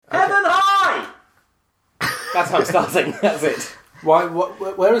That's how I'm starting. That's it. Why?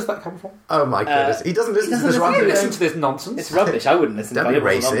 Where has that come from? Oh my goodness! He doesn't listen to this. I don't listen to this nonsense. It's rubbish. I wouldn't listen. Don't to be it.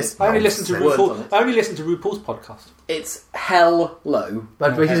 racist. I only listen to Words on RuPaul. it. I only listen to RuPaul's podcast. It's hell low.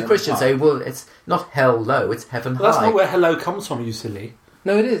 But his Christians say, well, it's not hell low, it's heaven high. Well, that's not where hello comes from, you silly.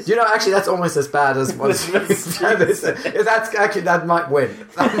 No, it is. You know, actually, that's almost as bad as one. That's actually that might win.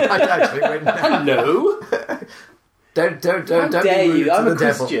 That might actually win. Hello. Don't How be dare rude you? to I'm the a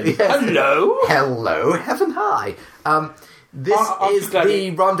devil. Christian. Yes. Hello. Heaven high. This I'm is glad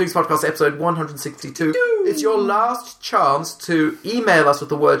the Wrongdoings Podcast, episode 162. It's your last chance to email us with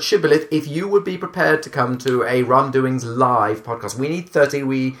the word shibboleth if you would be prepared to come to a Wrongdoings live podcast. We need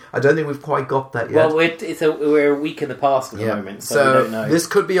 30. I don't think we've quite got that yet. Well, we're a week in the past at the moment, so we don't know. This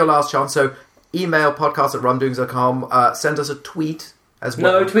could be your last chance. So email podcast@wrongdoings.com. Send us a tweet as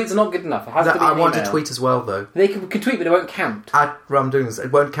well. No, tweets are not good enough. It has to be an I want email. a tweet as well, though. They can tweet, but it won't count. At Wrongdoings.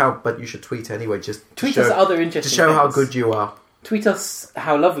 It won't count, but you should tweet anyway. Just Tweet to show, us other interesting to show how things. good you are. Tweet us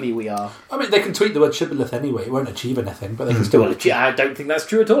how lovely we are. I mean, they can tweet the word shibboleth anyway. It won't achieve anything, but they can still. I don't think that's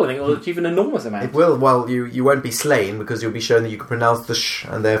true at all. I think it will achieve an enormous amount. It will. Well, you won't be slain because you'll be shown that you can pronounce the sh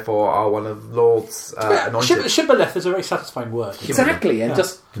and therefore are one of Lord's anointed. Shibboleth is a very satisfying word. Exactly, and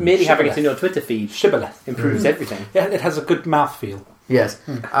just merely having it in your Twitter feed Shibboleth improves everything. Yeah, it has a good mouthfeel. Yes.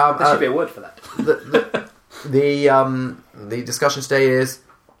 There should be a word for that. The discussion today is: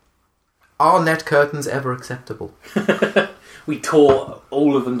 are net curtains ever acceptable? We tore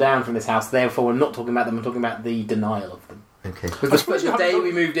all of them down from this house, therefore we're not talking about them, I'm talking about the denial of them. Okay. Because the day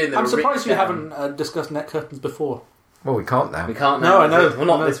we moved in, they I'm were surprised ripped you down. haven't discussed net curtains before. Well, we can't now. We can't No, now. I know. Well,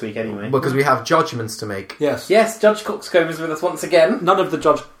 not I know. this week anyway. Because we have judgments to make. Yes. Yes, Judge Coxcomb is with us once again. None of the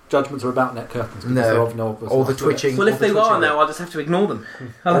judgments are about net curtains. because No. they're of no obvious All the use to it. twitching. Well, if all the they twitching. are now, I'll just have to ignore them.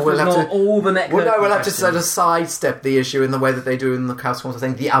 I'll have Or to we'll have ignore all the net Well, no, curtain we'll have to sort questions. of sidestep the issue in the way that they do in the House of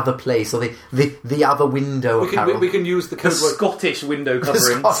saying the other place or the other window. We can use the The code word. Scottish window The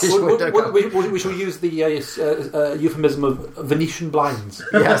coverings. Scottish window coverings. We shall use the euphemism of Venetian blinds.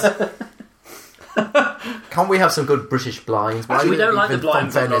 Yes. Can't we have some good British blinds? Why Actually, we would it don't be like the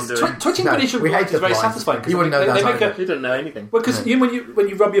blinds in Venice? London. Twitching No, Venetian we hate blinds the is very blinds. satisfying. You wouldn't know that they make either. You don't know anything. Well, because when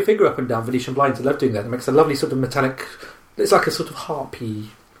you rub your finger up and down Venetian blinds, I love doing that. It makes a lovely sort of metallic. It's like a sort of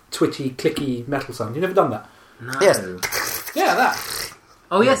harpy, twitchy, clicky metal sound. You never done that? No. Yes. Yeah, that.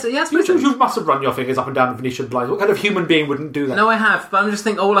 Oh, yes, yes. You must have run your fingers up and down the Venetian blinds. What kind of human being wouldn't do that? No, I have, but I'm just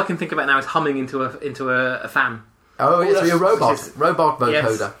thinking. All I can think about now is humming into a fan. Oh, yes, that's- you're a robot. which is- Robot Yes.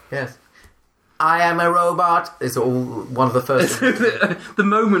 vocoder. Yes. I am a robot. It's all one of the first. the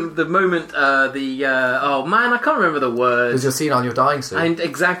moment. Oh man, I can't remember the word. Because you're seen on your dying suit. And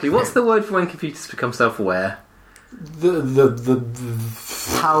exactly, what's the word for when computers become self-aware? The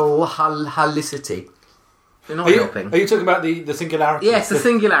Halicity. You're not Are helping. you talking about the singularity? Yes, the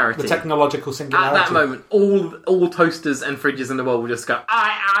singularity. The technological At singularity. that moment, all toasters and fridges in the world will just go,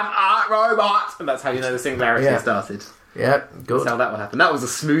 "I am a robot," and that's how you know the singularity Yeah. started. Yeah, good. That's how that will happen. That was a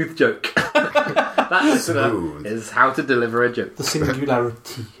smooth joke. That listener Smooth. is how to deliver a joke. The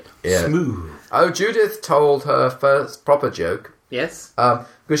singularity. Yeah. Smooth. Oh, Judith told her first proper joke. Yes.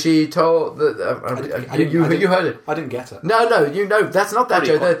 Because she told you heard it. I didn't get it. No, you know that's not that What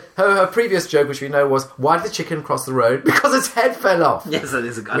do you joke. Her previous joke, which we know, was why did the chicken cross the road? Because its head fell off. Yes, that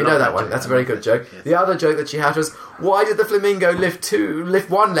is a. I We love know that one. joke. That's a I very love good it. joke. Yes. The other joke that she had was why did the flamingo lift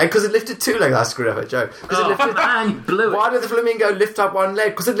one leg? Because it lifted two legs. I screwed up her joke. 'Cause it Oh lifted, man, you blew why it. did the flamingo lift up one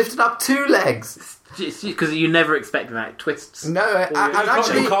leg? Because it lifted up two legs. Because you never expect that twists. No, and You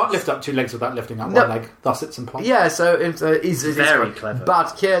actually, can't lift up two legs without lifting up No. one leg. Thus, it's implied. yeah. So it's Very correct. clever.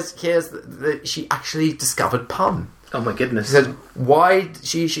 But here's she actually discovered pun. Oh my goodness. She said, why...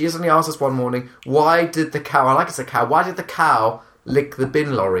 She suddenly asked us one morning, why did the cow... I like it's a cow. Why did the cow lick the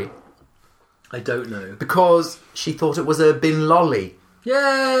bin lorry? I don't know. Because she thought it was a bin lolly.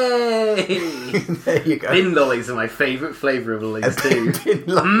 Yay! There you go. Bin lollies are my favourite flavour of lollies too. Bin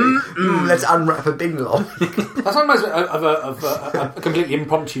lolly. Let's unwrap a bin lolly. That's one of a completely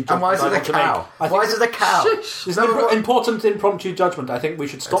impromptu judgment. And why is I it a want to make. cow? I think Why is it a cow? Shush. It's No, an what- important impromptu judgment. I think we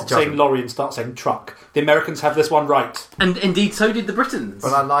should stop It's a saying judgment. lorry and start saying truck. The Americans have this one right. And indeed, so did the Britons.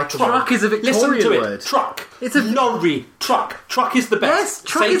 But I like the Truck is a Victorian Listen to it. word. Truck. It's a- lorry. Truck. Truck is the Yes, best.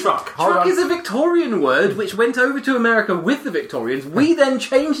 truck Say is, truck. Hold truck on. is a Victorian word which went over to America with the Victorians. We then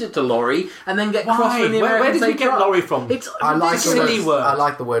changed it to lorry and then get cross Why? when the Where Americans did say you get truck. lorry from? It's I like ridiculous. the silly word. I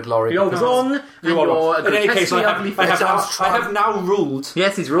like the word lorry. You're because- wrong, and You are wrong. you're a In any case, grotesquely I ugly have, face. I have now ruled.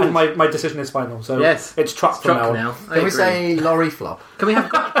 Yes, he's ruled. And my decision is final. So Yes. it's truck It's from truck now. now. I Can we agree. say lorry flop? Can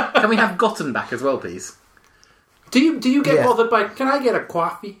we have gotten back as well, please? Do you get Yes. bothered by? Can I get a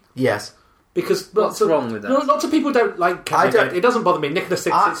coffee? Yes. Because What's wrong with that? Lots of people don't like Can I Get. It doesn't bother me. Nicholas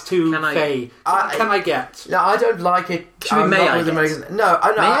Six, it's too fey. Can I Get? No, I don't like it. May I get? No,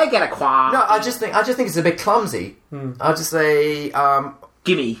 May I get a quack? No, I just think it's a bit clumsy. I'll just say,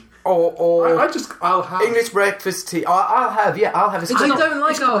 Gimme. or I'll have English breakfast tea. I'll have a I don't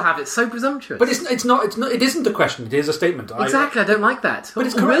like I'll have. It's so presumptuous. But it's not. It isn't a question. It is a statement. Exactly. I don't like that. But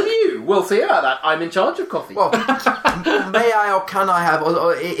it's Will correct. you? We'll see about that. I'm in charge of coffee. Well, may I or can I have?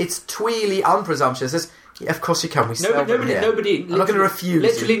 Or it's tweely unpresumptuous. It's, yeah, of course you can. We sell them here. Nobody. I'm not going to refuse.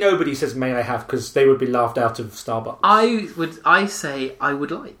 Literally, you. Nobody says "May I have" because they would be laughed out of Starbucks. I say I would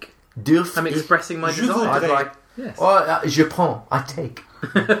like. I'm expressing my Je desire. voudrais. I'd like. Yes. Or je prends. I take.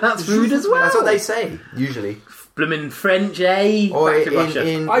 That's rude as well. That's what they say usually. Bloomin' French, eh? Or Back to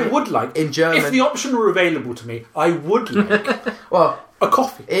Russia. I would like in German. If the option were available to me, I would like well, a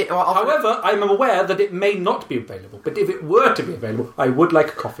coffee. However, I'm aware that it may not be available. But if it were to be available, I would like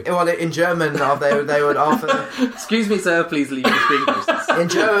a coffee. well, in German, they would offer. Excuse me, sir. Please leave the screen process.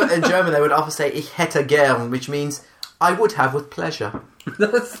 In German, they would often say "Ich hätte gern," which means I would have with pleasure.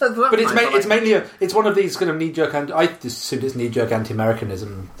 But it's mainly it's one of these kind of knee-jerk. I assume it's knee-jerk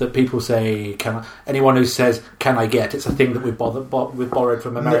anti-Americanism that people say. Anyone who says "Can I get?" It's a thing that we've borrowed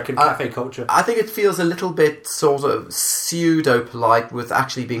from American cafe culture. I think it feels a little bit sort of pseudo-polite with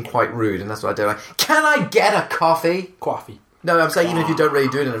actually being quite rude, and that's what I do. Like, can I get a coffee? Coffee. No, I'm saying even if you don't really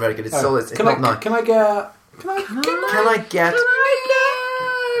do it in American, it's still it's not nice. Can I get? Can I get?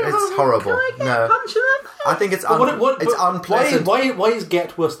 It's horrible. No. I think it's it's unpleasant. Why is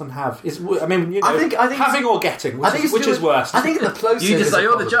get worse than have? I mean, you know, I think having or getting, which is worse? I think the plosive. You just say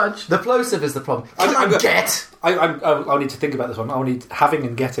you're the problem. judge. The plosive is the problem. I'll get. I'll need to think about this one. I'll need having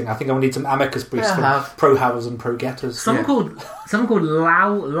and getting. I think I'll need some amicus briefs from pro havers and pro getters. Someone called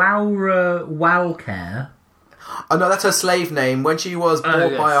Laura Walcare. Oh no, that's her slave name. When she was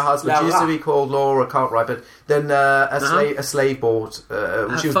bought by her husband, she used to be called Laura Cartwright, but then a slave bought.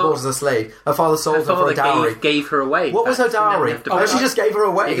 She was bought as a slave. Her father sold her for a dowry. Gave her away. What was her dowry? She just gave her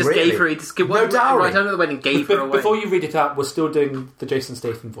away. He just really? gave her. No dowry. Right under the wedding, gave her away. Before you read it out, we're still doing the Jason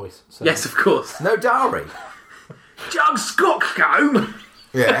Statham voice. So. Yes, of course. No dowry. Jug Scotscombe.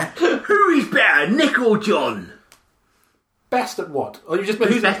 Yeah. Who is better, Nick or John? Best at what? Or you just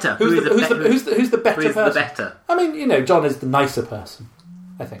who's better? Who's the better person? The better? I mean, you know, John is the nicer person,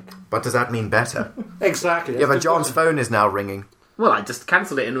 I think. But does that mean better? Exactly. Yeah, but John's phone is now ringing. Well, I just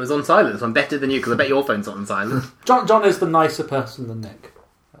cancelled it and it was on silent, so I'm better than you because I bet your phone's not on silent. John is the nicer person than Nick.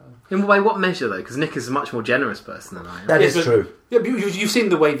 By what measure, though? Because Nick is a much more generous person than I am. That is true. Yeah, you've seen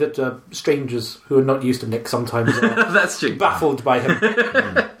the way that strangers who are not used to Nick sometimes are That's true. baffled by him.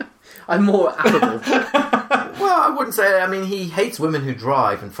 I'm more affable. Well, I wouldn't say. I mean, he hates women who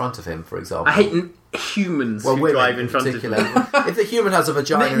drive in front of him, for example. I hate humans who women drive in front of me. If the human has a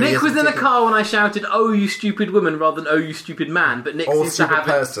vagina, Nick was in a car when I shouted, "Oh, you stupid woman," rather than "Oh, you stupid man." But Nick or seems to stupid have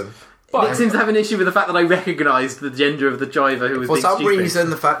person. Nick seems to have an issue with the fact that I recognised the gender of the driver who was For being some stupid. reason,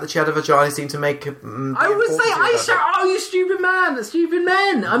 the fact that she had a vagina seemed to make. I would say I shout, "Oh, you stupid man, stupid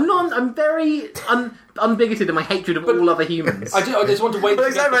men." I'm very unbigoted in my hatred of all other humans. I just want to wait. How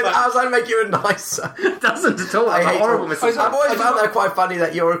does that make you nicer? It doesn't at all. I'm a horrible misunderstanding. I've always found that quite funny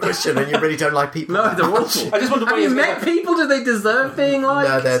that you're a Christian and you really don't like people. No, they're awful. I just want to Have you met people? Do they deserve being like?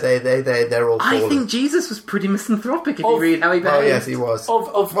 No, they're all fallen. I think Jesus was pretty misanthropic if you read how he behaved. Oh yes, he was.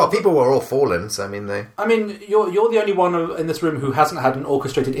 Well, people were all fallen, so I mean they. I mean, you're the only one in this room who hasn't had an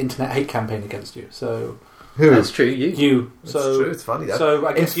orchestrated internet hate campaign against you. So who? That's true. You. That's true. It's funny. So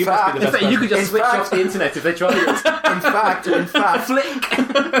I guess you must be the best person. You could just switch off the internet if they tried it. In fact,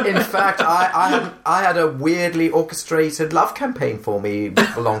 flick. In fact, I had a weirdly orchestrated love campaign for me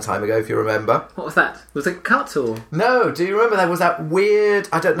a long time ago. If you remember, What was that? Was it cut or? no? Do you remember there was that weird?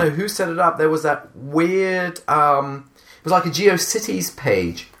 I don't know who set it up. There was that weird. It was like a GeoCities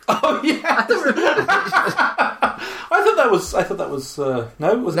page. Oh yeah, I thought that was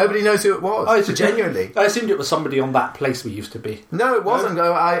no. Was Nobody knows who it was. Genuinely, I assumed it was somebody on that place we used to be. no, it wasn't.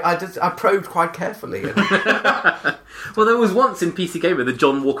 No? I probed quite carefully. Well, there was once in PC Gamer the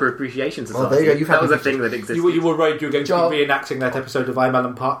John Walker Appreciation Society. Well, there you go. That was a thing that existed. You were worried you were going to be reenacting that episode of I'm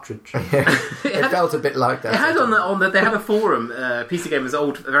Alan Partridge. It felt a bit like that. It had they had a forum, PC Gamer's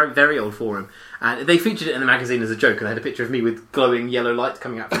old, very very old forum, and they featured it in the magazine as a joke. And I had a picture of me with glowing yellow light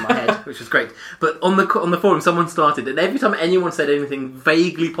coming out from my head, which was great. But on the forum, someone started, and every time anyone said anything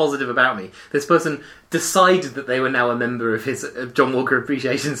vaguely positive about me, this person decided that they were now a member of his John Walker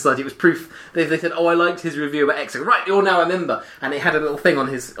Appreciation Society. It was proof. They said, "Oh, I liked his review about X." Right, you're now a member, and it had a little thing on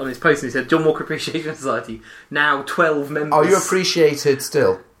his post, and he said, "John Walker Appreciation Society, now 12 members." Are you appreciated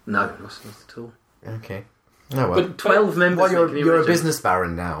still? No, not at all. Okay. No, well. But 12 members. Well, you're a business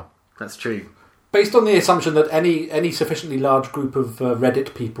baron now. That's true. Based on the assumption that any sufficiently large group of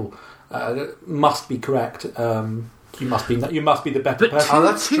Reddit people must be correct, you must be the better But person.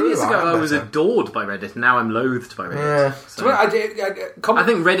 that's two true, years ago, I'm I was better. adored by Reddit, and now I'm loathed by Reddit. Yeah. So, I I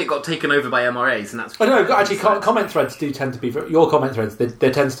think Reddit got taken over by MRAs, and that's... I know, actually, comment threads do tend to be... Your comment threads,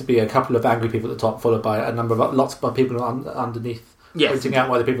 there tends to be a couple of angry people at the top, followed by a number of lots of people underneath, Yes. pointing out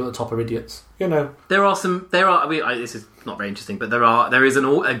why the people at the top are idiots. You know. This is not very interesting, but there is an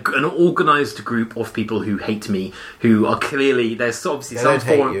organised group of people who hate me, who are clearly... There's obviously They some don't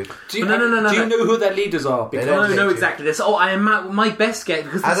hate form... you. Do you, No. do you know who their leaders are? They Because don't hate No, you. exactly. I am my best guess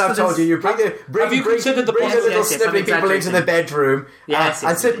because As I've told you, you bring you considered the bring the process? little Yes, snivelly I'm people into exaggerating. the bedroom Yes,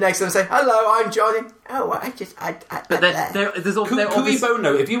 and yes. sit next to them and say, "Hello, I'm Johnny." Oh, But there's Cui obviously...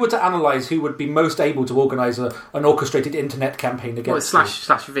 bono, if you were to analyse who would be most able to organise an orchestrated internet campaign against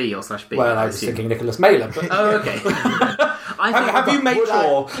slash V or slash B. you, well, I was assume. thinking Nicholas Mailer. But Oh, okay. I think, have you made Would I-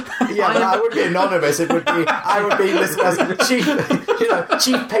 sure? Yeah, but I would be anonymous. I would be listed as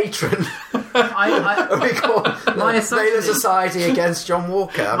chief patron. We call My the assumption Mailer is- Society against John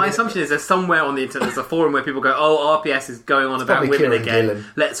Walker. I My mean, assumption is there's somewhere on the internet there's a forum where people go, "Oh, RPS is going on about probably women Kieran again. Gillen.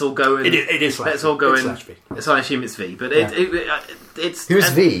 Let's all go and It is slash let's V. all go It's and." slash V. So I assume it's V, but it's who's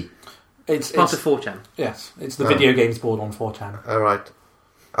V? It's part of 4chan. yes, it's the video games board on 4chan. All right.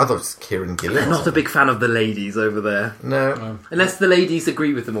 I thought it was Kieran Gillen. I'm not a big fan of the ladies over there. No. Unless the ladies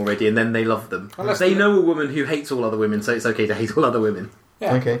agree with them already, and then they love them. Unless they the- know a woman who hates all other women, so it's okay to hate all other women.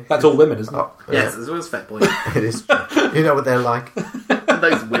 Yeah, Okay. that's all women, isn't it? Oh, Yes, as well as Fat Boy. it is. You know what they're like.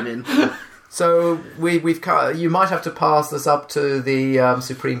 Those women. So you might have to pass this up to the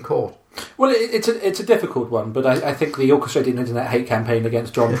Supreme Court. Well, it's a difficult one, but I think the orchestrated internet hate campaign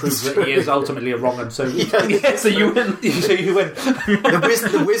against John proves that he is ultimately a wrong one. So, Yeah, so you win. so you win.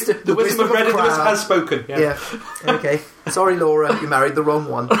 The wisdom of Reddit crowd. has spoken. Yeah. Okay. Sorry, Laura, you married the wrong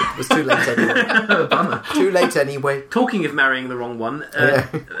one. It was too late anyway. Bummer. Too late anyway. Talking of marrying the wrong one, Yeah.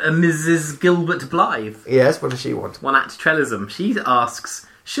 Mrs. Gilbert Blythe, Yes. What does she want? one at Trellism, she asks,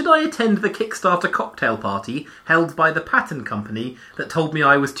 should I attend the Kickstarter cocktail party held by the Pattern Company that told me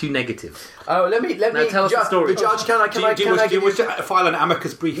I was too negative? Oh, let me. Now tell us the story. Judge, can I Do you wish to file an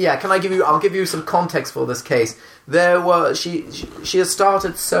amicus brief? Yeah, can I give you? I'll give you some context for this case. She has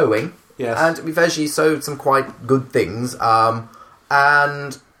started sewing. Yes. And to be fair, she sewed some quite good things.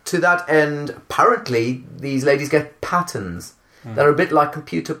 And to that end, apparently, these ladies get patterns. They're a bit like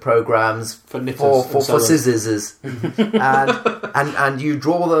computer programs For knitters for and sewers. scissors, and you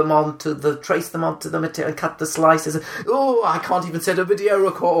draw them trace them onto the material, and cut the slices. Oh, I can't even set a video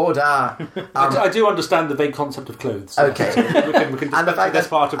recorder. I do understand the vague concept of clothes. Okay. we can And the fact that's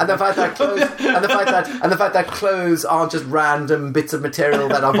part of that clothes aren't just random bits of material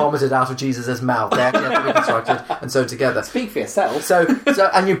that are vomited out of Jesus' mouth. They actually have to be constructed and sewed together. Speak for yourself. So,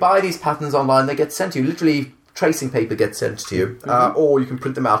 and you buy these patterns online. They get sent to you. Literally, tracing paper gets sent to you, or you can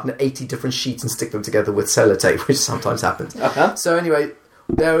print them out in 80 different sheets and stick them together with sellotape, which sometimes happens. So anyway,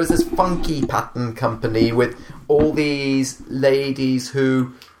 there was this funky pattern company with all these ladies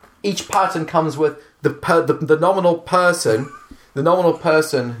who each pattern comes with the nominal person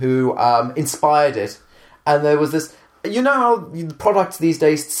who inspired it, and there was this. You know how the products these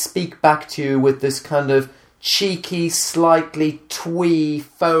days speak back to you with this kind of cheeky, slightly twee,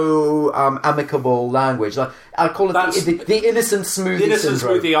 faux, amicable language. Like I call it the innocent smoothie the innocent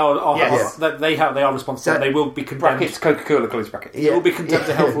syndrome. smoothie are Yes. they are responsible. They will be condemned. Brackets, Coca-Cola, close brackets. Yeah. They will be condemned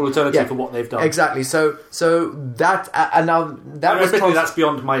to helpful alternative Yeah. for what they've done. Exactly. So that and now that was Admittedly, that's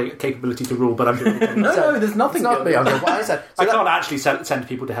beyond my capability to rule, but I'm doing it. No, there's nothing it's not going on. beyond what I said. So I that- can't actually send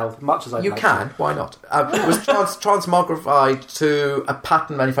people to hell, much as I You can. Why not? It was transmogrified to a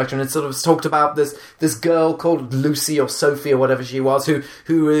pattern manufacturer, and it sort of talked about this girl called Lucy or Sophie or whatever she was,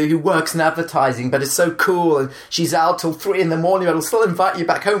 who works in advertising, but is so cool, and she's out till 3 a.m, but will still invite you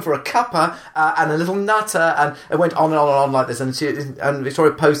back home for a cuppa and a little nutter, and it went on and on and on like this. And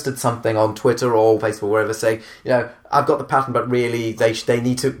Victoria posted something on Twitter or Facebook, wherever, saying, I've got the pattern, but really they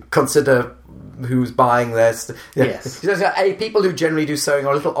need to consider who's buying this. Yes. People who generally do sewing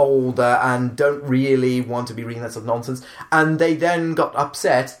are a little older and don't really want to be reading that sort of nonsense. And they then got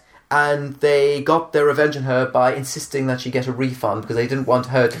upset and they got their revenge on her by insisting that she get a refund because they didn't want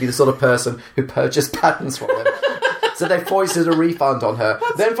her to be the sort of person who purchased patterns from them. So they foisted a refund on her.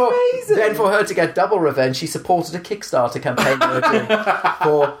 Then for her to get double revenge, she supported a Kickstarter campaign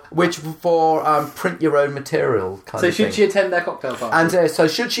for print your own material kind So of should thing. she attend their cocktail party? And so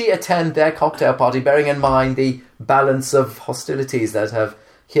should she attend their cocktail party, bearing in mind the balance of hostilities that have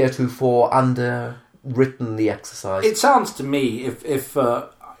heretofore underwritten the exercise? It sounds to me, if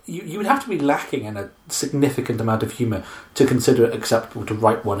you would have to be lacking in a significant amount of humour to consider it acceptable to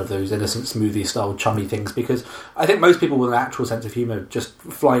write one of those innocent smoothie style chummy things, because I think most people with an actual sense of humour just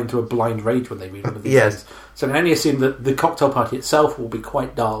fly into a blind rage when they read one of these things. So I can only assume that the cocktail party itself will be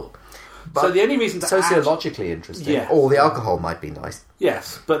quite dull. But so the only reason to sociologically interesting, Yeah. or the alcohol might be nice.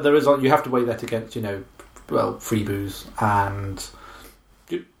 Yes, but there is you have to weigh that against free booze and.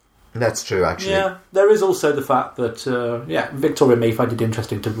 That's true, actually. Yeah, there is also the fact that Victoria may find it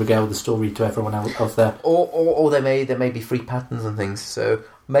interesting to regale the story to everyone else there. Or there may be free patterns and things. So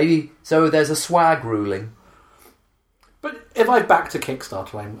there's a swag ruling. But if I backed a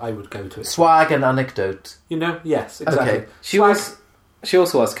Kickstarter, I would go to it. Swag and anecdote. Yes, exactly. Okay. She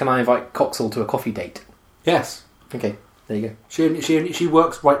also asked, can I invite Coxall to a coffee date? Yes. Okay, there you go. She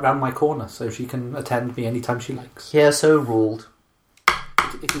works right round my corner, so she can attend me anytime she likes. Yeah, so ruled.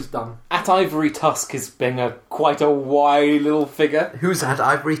 It is done. At Ivory Tusk is being quite a wily little figure. Who's at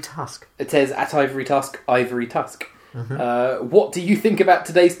Ivory Tusk? It says, at Ivory Tusk, Ivory Tusk. Mm-hmm. What do you think about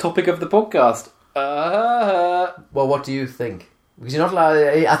today's topic of the podcast? Well, what do you think? Because you're not allowed.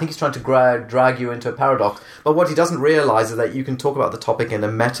 I think he's trying to drag you into a paradox. But what he doesn't realise is that you can talk about the topic in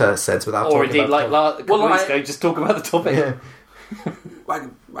a meta sense without Or talking indeed, about a couple weeks ago, just talk about the topic. Yeah.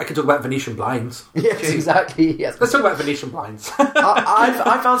 I can talk about Venetian blinds. Yes, exactly. Yes. Let's talk about Venetian blinds.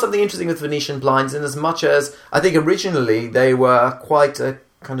 I found something interesting with Venetian blinds, in as much as I think originally they were quite a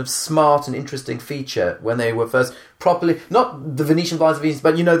kind of smart and interesting feature when they were first properly, not the Venetian blinds of Venetian,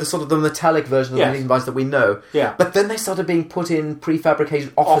 but the sort of the metallic version of the Venetian blinds that we know. Yeah. But then they started being put in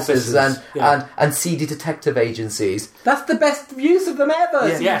prefabricated offices. And seedy detective agencies. That's the best use of them ever.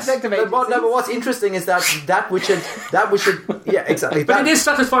 Yes. But what's interesting is that which should yeah, exactly. But it is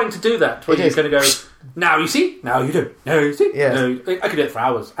satisfying to do that. Where you're going to go, now you see, now you do, now you see. Yes. No, I could do it for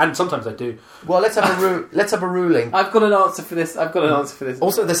hours, and sometimes I do. Well, let's have a ruling. I've got an answer for this.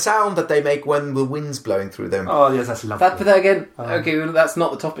 Also, the sound that they make when the wind's blowing through them. Oh yes, that's lovely. But then again, okay, well, that's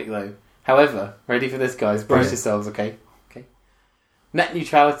not the topic though. However, ready for this, guys? Brace yourselves, okay? Okay. Net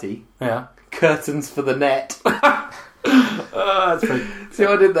neutrality. Yeah. Curtains for the net. That's very. See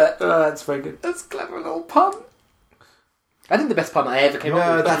how I did that? That's very good. That's a clever little pun. I think the best pun I ever came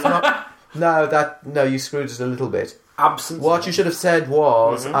up with. That's not. No, you screwed it a little bit. Absence. What you should have said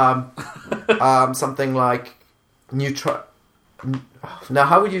was something like neutral. Now,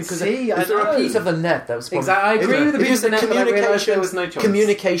 how would you? See, is there a piece of the net that was probably, exactly? I agree with the piece of the net, but I realised there was no choice.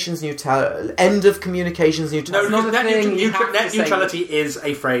 Communications neutrality. End of communications neutrality. No, not a thing. You have to net say neutrality is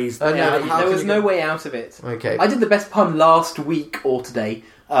a phrase. There was no way out of it. Okay. I did the best pun last week or today.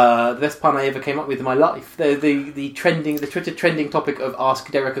 The best pun I ever came up with in my life. The Twitter trending topic of Ask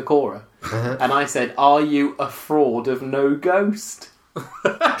Derek Acora. And I said, "Are you a fraud of no ghost?" That's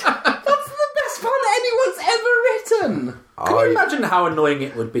the best pun anyone's ever written. Can you imagine how annoying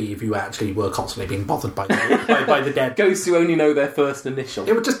it would be if you actually were constantly being bothered by the dead? Ghosts who only know their first initial.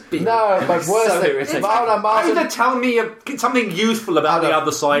 It would just be... No, but worse so than... irritating. Martin, Either tell me something useful about the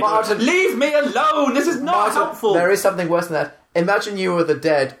other side. Martin, leave me alone! This is not helpful! There is something worse than that. Imagine you were the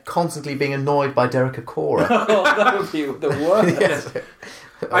dead constantly being annoyed by Derek Acora. Oh, that would be the worst. Yes.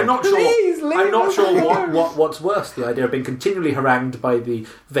 I'm not Please, sure. leave I'm not us sure alone. what's worse: the idea of being continually harangued by the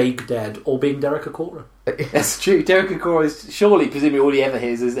vague dead, or being Derek Acora. That's true. Derek Acora is surely, presumably, all he ever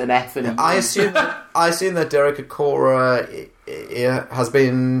hears is an F and an E. I assume that Derek Acora has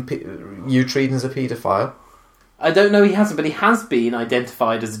been you treated as a paedophile. I don't know. He hasn't, but he has been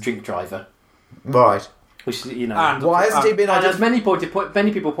identified as a drink driver. Right. Which And why hasn't he been And as identified?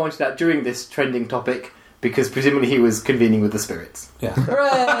 many people pointed out during this trending topic, because presumably he was convening with the spirits. Yeah.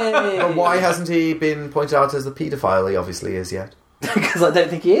 Hooray! But why hasn't he been pointed out as the paedophile he obviously is yet? Because I don't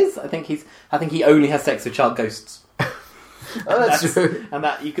think he is. I think he only has sex with child ghosts. Oh, that's true. And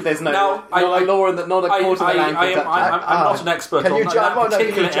that there's no Now, law in that, not a court of the land. I'm not an expert Can on you that judge-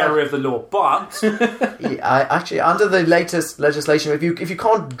 particular can you judge- area of the law, but Actually, under the latest legislation, if you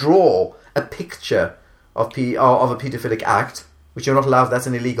can't draw a picture of a paedophilic act, which you're not allowed, that's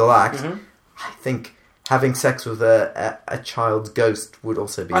an illegal act. I think having sex with a child's ghost would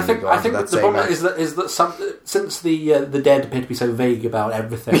also be illegal. I think that the problem is that since the dead appear to be so vague about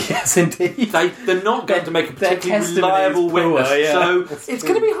everything, Yes, indeed. they're not going to make a Their particularly testimony reliable is poor, witness. yeah. So That's it's true.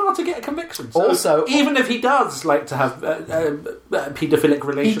 going to be hard to get a conviction. So Also- even if he does like to have paedophilic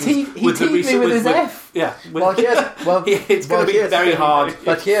relations He with the teased me with his F. yeah, Well, it's going to be very hard.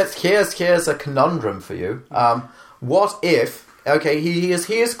 But here's a conundrum for you. What if he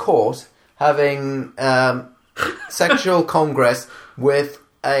is caught having sexual congress with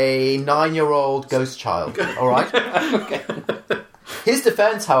a 9-year-old ghost child? All right. Okay. His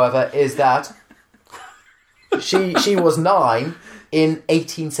defense, however, is that She was 9 in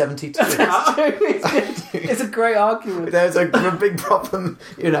 1872. It's a great argument. There's a big problem.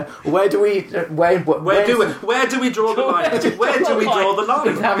 Where do we draw the line? Where do we draw the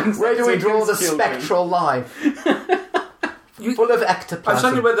line? Where do we draw the spectral line? Full of ectoplasm. I'm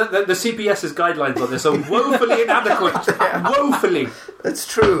certainly aware that the CPS's guidelines on this are woefully inadequate. Woefully. That's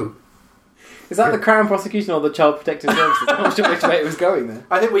true. Is that the Crown prosecution or the Child Protective Services? I'm not sure which way it was going there.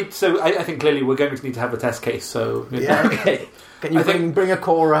 I think clearly we're going to need to have a test case. So yeah. Okay. Can you bring a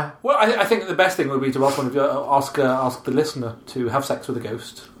Cora? Well, I think the best thing would be to ask one of you ask the listener to have sex with a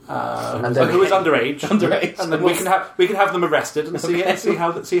ghost. Who is underage, and then we can have them arrested and see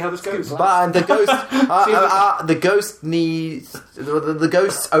how this goes. But the ghost needs the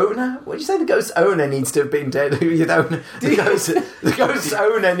ghost's owner. What did you say? The ghost's owner needs to have been dead. The ghost's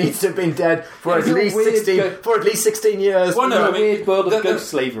owner needs to have been dead for at least 16 years. Well, no, weird world of ghost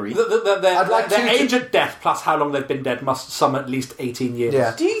slavery. Their age at death plus how long they've been dead must sum at least 18 years.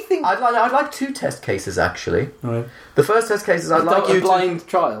 Yeah. Do you think? I'd like 2 test cases actually. Right. The first test case is I'd like you blind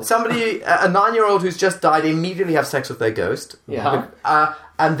trial. Somebody, a 9-year-old who's just died, immediately have sex with their ghost. Yeah.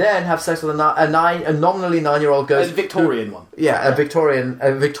 And then have sex with a nominally 9-year-old ghost. A Victorian one. Yeah, a Victorian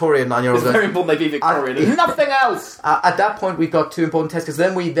 9-year-old It's ghost. very important they be Victorian. There's nothing else. At that point, we've got 2 important test cases.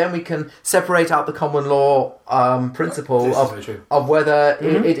 Then we can separate out the common law principle of whether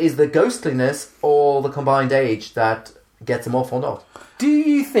it is the ghostliness or the combined age that gets them off or not. Do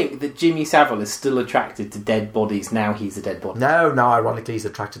you think that Jimmy Savile is still attracted to dead bodies now he's a dead body? No, ironically he's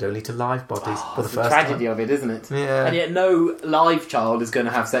attracted only to live bodies for the first time. It's the tragedy of it, isn't it? Yeah. And yet no live child is going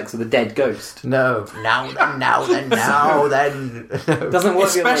to have sex with a dead ghost. No. Now then. Doesn't work.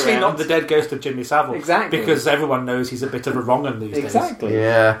 Especially not the dead ghost of Jimmy Savile. Exactly. Because everyone knows he's a bit of a wrong-un these days. Exactly.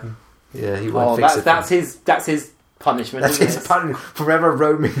 Yeah, he won't fix it. That's his punishment. That's his punishment. Forever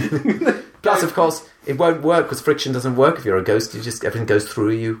roaming. Plus, of course, it won't work because friction doesn't work if you're a ghost. Everything goes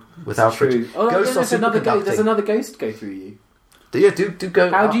through you without friction. There's another ghost go through you. Yeah, do go.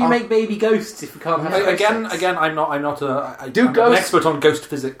 How do you make baby ghosts if you can't have again? I'm not an expert on ghost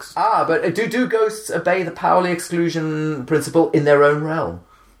physics. But do ghosts obey the Pauli exclusion principle in their own realm?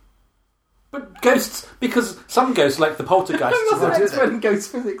 But ghosts, because some ghosts, like the poltergeist, I'm not an expert in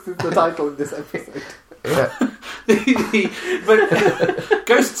ghost physics. Is the title of this episode. Yeah. But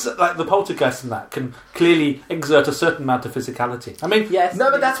ghosts like the poltergeist and that can clearly exert a certain amount of physicality. I mean, yes.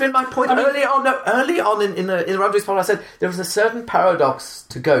 No, but that's been my point. Early on in the Ramsey's podcast, I said there was a certain paradox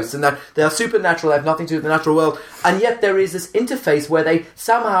to ghosts, and that they are supernatural, they have nothing to do with the natural world, and yet there is this interface where they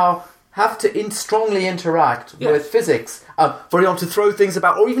somehow have to strongly interact with physics. For example, to throw things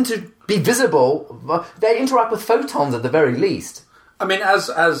about, or even to be visible, they interact with photons at the very least. I mean, as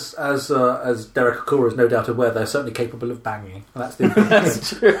Derek Okura is no doubt aware, they're certainly capable of banging. That's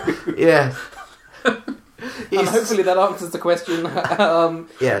true. Yeah. Hopefully that answers the question.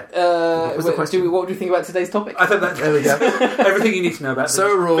 What's the question? What do you think about today's topic? I think that's there we go. Everything you need to know about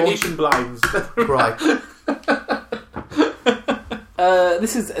Venetian blinds. Right.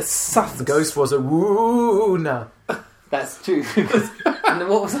 This is a sus. The ghost was a woona. That's true. And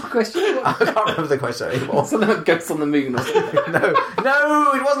what was our question? I can't remember the question anymore. Something about ghosts on the moon or something. No,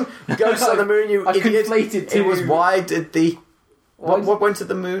 it wasn't ghosts on the moon, you idiot. Conflated it was why did the... What went to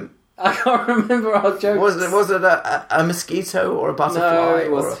the moon? I can't remember our jokes. Was it a mosquito or a butterfly? No,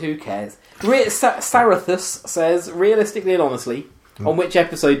 it was. Who cares? Sarathus says, realistically and honestly, on which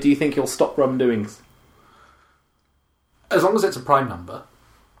episode do you think you'll stop Rum Doings? As long as it's a prime number,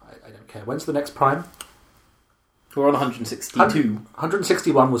 I don't care. When's the next prime? We're on 162.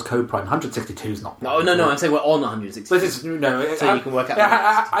 161 was co-prime. 162 is not. No. I'm saying we're on 162. So you can work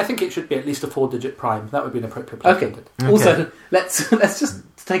out. I think it should be at least a 4-digit prime. That would be an appropriate place. Okay. Also, let's just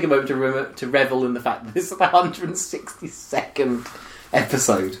take a moment to revel in the fact that this is the 162nd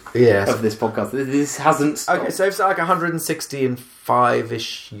episode of this podcast. This hasn't stopped. Okay, so if it's like 160 and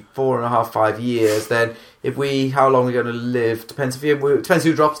 5-ish, 4.5 years, then how long we're going to live depends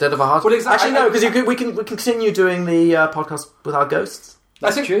who drops dead of a heart. Well, exactly. Actually, no, because we can continue doing the podcast without ghosts.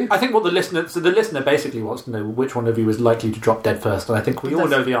 That's true. I think what the listener basically wants to know which one of you is likely to drop dead first, and I think we all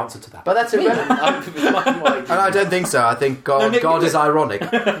know the answer to that. But that's irrelevant. And I don't think so. I think God is ironic.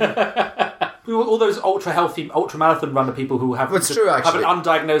 All those ultra-healthy, ultra-marathon runner people who have, have an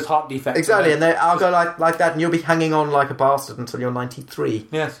undiagnosed heart defect. Exactly, and I'll go like that, and you'll be hanging on like a bastard until you're 93.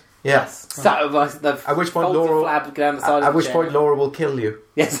 Yes. Yes. At which point Laura will kill you.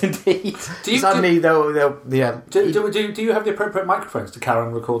 Yes, indeed. Do you have the appropriate microphones to carry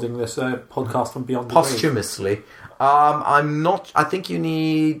on recording this podcast from beyond the posthumously? I'm not. I think you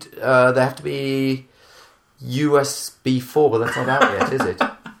need. They have to be USB 4, but that's not out yet, is it?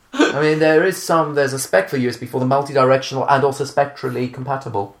 I mean, there's a spec for USB for the multi-directional and also spectrally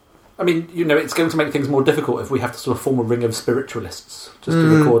compatible. I mean, it's going to make things more difficult if we have to sort of form a ring of spiritualists just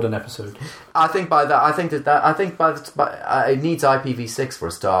to record an episode. I think it needs IPv6 for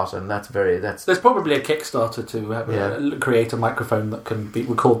a start, and There's probably a Kickstarter to create a microphone that can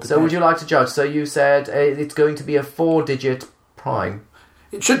record the So would you like to judge? So you said it's going to be a 4-digit prime.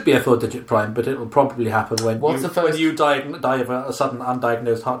 It should be a 4-digit prime, but it will probably happen when you die of a sudden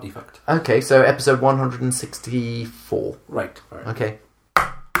undiagnosed heart defect. Okay, so episode 164. Right. Okay.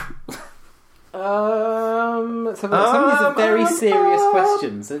 So some of these are very serious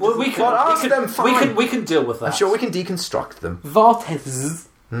questions. Well, we can deal with that. I'm sure we can deconstruct them. Vartes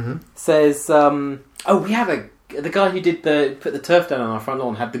says, we have the guy who put the turf down on our front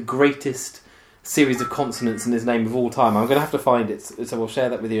lawn had the greatest series of consonants in his name of all time. I'm going to have to find it, so we'll share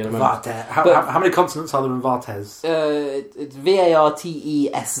that with you in a moment. How many consonants are there in Vartes? It's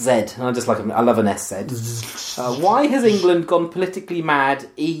Vartesz, and I love an SZ. Why has England gone politically mad?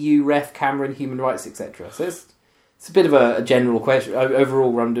 EU, ref, Cameron, human rights, etc. So it's a bit of a general question,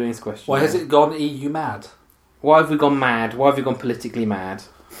 overall Rum Doings question. Why has it gone EU mad? Why have we gone mad? Why have we gone politically mad?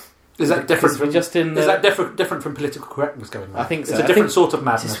 Is that different from different from political correctness going on? I think so. It's a different sort of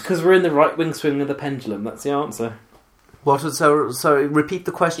madness. It's because we're in the right wing swing of the pendulum. That's the answer. So repeat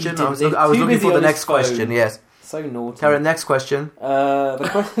the question. I was looking for the next question. Yes. So naughty. Karen, next question.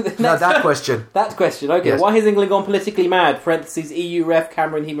 That question. That question. Okay. Yes. Why has England gone politically mad? Parentheses. EU, ref,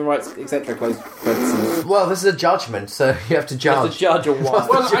 Cameron, human rights, etc. Close parentheses. Well, this is a judgment, so you have to judge. You have to judge or what?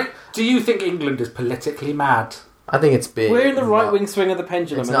 Well, do you think England is politically mad? I think it's been... We're in the right-wing swing of the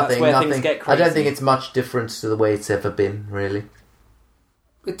pendulum, and that's where things get crazy. I don't think it's much different to the way it's ever been, really.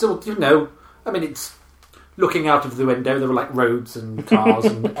 It's all, I mean, it's... Looking out of the window, there are, roads and cars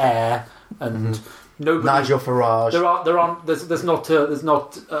and air, and nobody... Nigel Farage. There's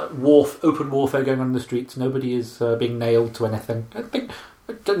not open warfare going on in the streets. Nobody is being nailed to anything. I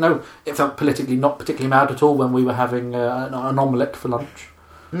don't know. It felt not particularly mad at all when we were having an omelette for lunch.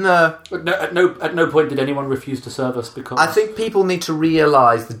 No. At no point did anyone refuse to serve us because... I think people need to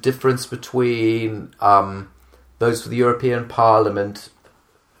realise the difference between votes for the European Parliament,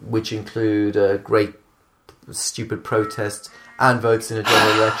 which include a great stupid protest, and votes in a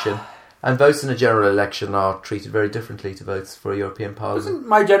general election. And votes in a general election are treated very differently to votes for a European Parliament.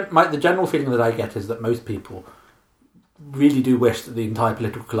 The general feeling that I get is that most people really do wish that the entire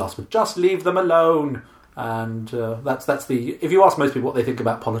political class would just leave them alone. And that's the... If you ask most people what they think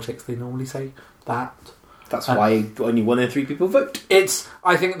about politics, they normally say that. That's why only 1 in 3 people vote.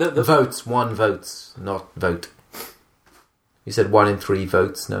 I think that... One votes, not vote. You said 1 in 3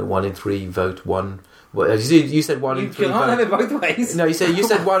 votes. No, 1 in 3 vote, 1... Well, you said 1 in 3 votes. You can't have it both ways. No, you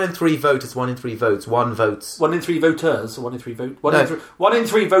said 1 in 3 vote. It's 1 in 3 votes. 1 votes. 1 in 3 voters. 1 in 3 vote. 1 in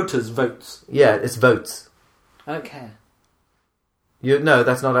 3 voters votes. Yeah, it's votes. I don't care. No,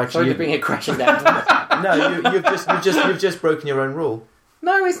 that's not actually. Sorry to bring it crashing down. No, you've just broken your own rule.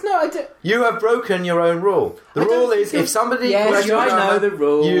 No, it's not. You have broken your own rule. The rule is if somebody... Yes, I know the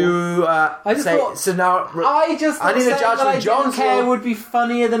rule. You I just say... Thought, so now... I just I need a judgment. John's care would be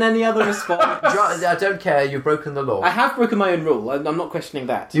funnier than any other response. I don't care. You've broken the law. I have broken my own rule. I'm not questioning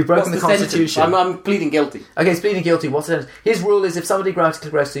that. You've broken the Constitution. I'm pleading guilty. Okay, he's pleading guilty. What's the sentence? His rule is if somebody gravitates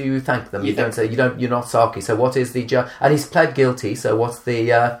aggress to you, thank them. You don't say... You're not sarky. So what is the... And he's pled guilty, so what's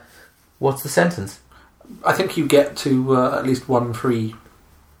the sentence? I think you get to at least 1 free...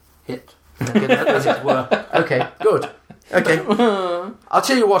 hit. As it were. Okay, good. Okay. I'll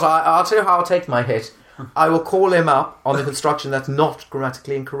tell you what, I'll tell you how I'll take my hit. I will call him up on the construction that's not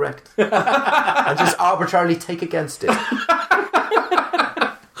grammatically incorrect. And just arbitrarily take against it.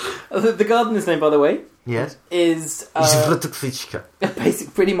 The gardener's name, by the way, yes, is...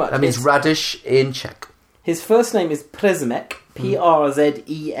 basic, pretty much. That means radish in Czech. His first name is Przemek, Przemek.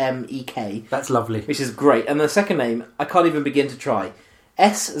 That's lovely. Which is great. And the second name, I can't even begin to try.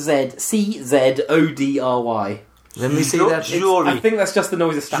 SZCZODRY. Let me see that. I think that's just the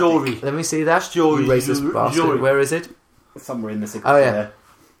noise of static. Jory. Let me see that. You racist bastard. Where is it? Somewhere in the signature. Oh yeah.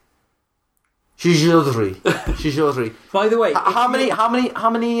 Shijodri. By the way, how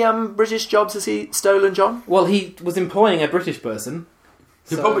many British jobs has he stolen, John? Well, he was employing a British person.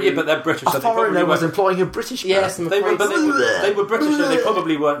 But they're British. A foreigner was employing a British person. Yes, they were British, so they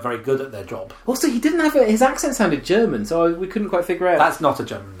probably weren't very good at their job. Also, he didn't have his accent sounded German, so we couldn't quite figure out. That's not a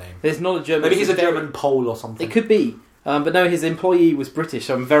German name. There's not a German. Maybe he's a German Pole or something. It could be, but no, his employee was British.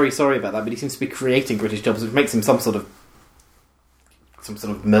 So I'm very sorry about that. But he seems to be creating British jobs, which makes him some sort of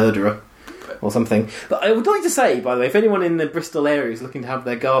murderer or something. But I would like to say, by the way, if anyone in the Bristol area is looking to have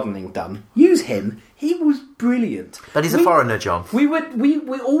their gardening done, use him. He was brilliant. But he's a foreigner, John. We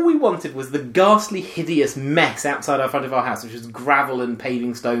all we wanted was the ghastly, hideous mess outside our front of our house, which was gravel and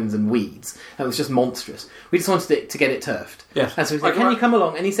paving stones and weeds. And it was just monstrous. We just wanted it to get it turfed. Yes. And so he said, "Can you come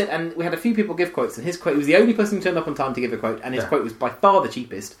along?" And he said, and we had a few people give quotes, and his quote, he was the only person who turned up on time to give a quote, and his quote was by far the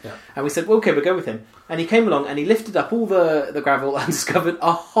cheapest. Yeah. And we said, "Well, okay, we'll go with him." And he came along and he lifted up all the gravel and discovered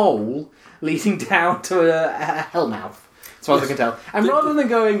a hole leading down to a hellmouth. As far as I can tell. And rather than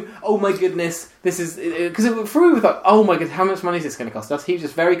going, "Oh my goodness, this is..." Because we thought, "Oh my god, how much money is this going to cost us?" He was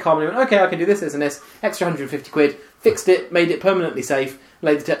just very calmly went, "Okay, I can do this, and this. Extra 150 quid. Fixed it, made it permanently safe.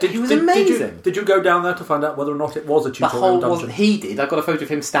 Laid the He was amazing. Did you go down there to find out whether or not it was a The tutorial hole dungeon? wasn't... He did. I got a photo of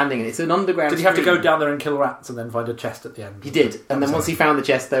him standing in it. It's an underground Did he have to stream. go down there and kill rats and then find a chest at the end? He did. And then once he found the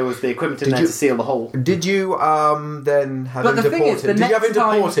chest, there was the equipment in there to seal the hole. Did you then have But him the thing is, deported? Did you have him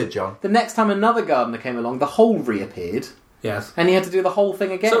deported, John? The next time another gardener came along, the hole reappeared. Yes. And he had to do the whole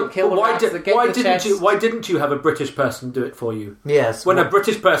thing again. So, Kill the why, rats, why didn't you have a British person do it for you? Yes. When a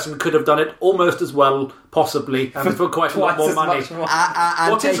British person could have done it almost as well, possibly, and for quite a lot more money. And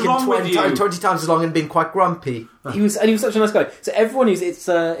What is taken wrong with 20 you? times as long and been quite grumpy. He was such a nice guy. So everyone who's it's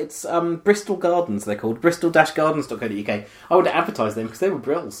Bristol Gardens, they're called bristol-gardens.co.uk. I would advertise them because they were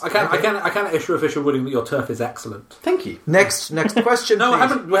brills. I can issue official ruling that your turf is excellent. Thank you. Next question, No,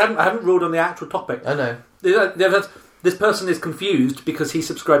 please. I haven't ruled on the actual topic. I know. This person is confused because he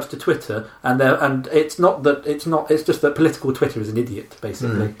subscribes to Twitter, and it's just that political Twitter is an idiot,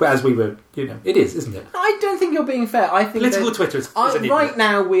 basically. But as we were, it is, isn't it? I don't think you're being fair. I think Political Twitter is an idiot. Right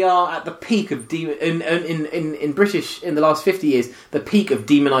now, we are at the peak of in British in the last 50 years, the peak of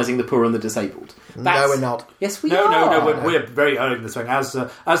demonising the poor and the disabled. No, we're not. Yes, we No, are. we're very early in the swing. As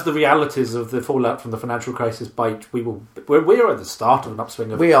the realities of the fallout from the financial crisis bite, we're at the start of an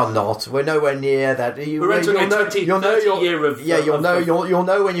upswing. We are not. We're nowhere near that. We're entering a 30 year of... You'll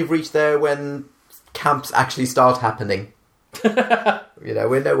know when you've reached there when camps actually start happening. We're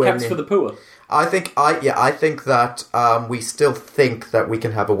nowhere Camps near. for the poor. I think that we still think that we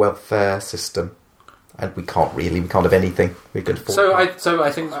can have a welfare system. And we can't have anything. We can afford. So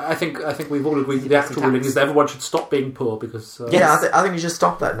I think we've all agreed the actual ruling is that everyone should stop being poor because. I think you should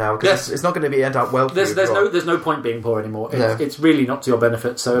stop that now because it's not going to be end up well. There's no point being poor anymore. It's really not to your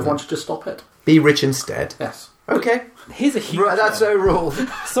benefit. So everyone should just stop it. Be rich instead. Yes. Okay. Here's a huge. That's a rule.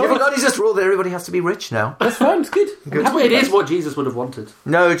 Sorry. You've not just ruled that everybody has to be rich now. That's fine. It's good. It is what Jesus would have wanted.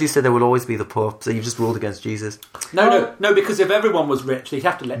 No, Jesus said there will always be the poor. So you've just ruled against Jesus. No. Because if everyone was rich, they'd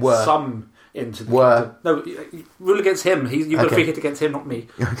have to let some into the kingdom. No, rule against him. You've got a free hit against him, not me.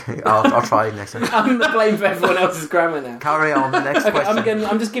 Okay, I'll try next time. I'm the blame for everyone else's grammar now. Carry on, the next question.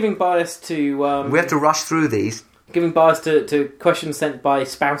 I'm just giving bias to... we have to rush through these. Giving bias to questions sent by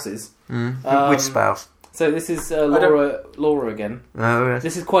spouses. Which spouse? So this is Laura again. Oh, yes.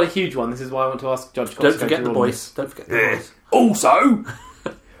 This is quite a huge one. This is why I want to ask Judge Cox. Don't forget the voice. Also,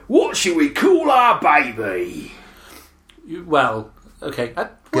 what should we call our baby? Okay.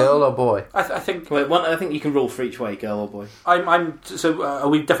 Girl or boy? I think. Wait, I think you can rule for each way, girl or boy. Are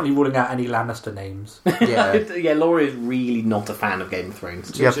we definitely ruling out any Lannister names? Yeah. Yeah, Laura is really not a fan of Game of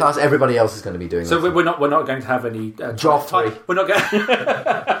Thrones. Yeah, plus everybody else is going to be doing so this. we're not going to have any Joffrey. We're not going.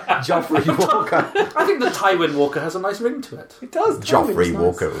 Joffrey Walker. I think that Tywin Walker has a nice ring to it. It does. Joffrey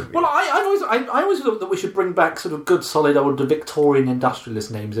Walker. Would be. Well, I always thought that we should bring back sort of good, solid old Victorian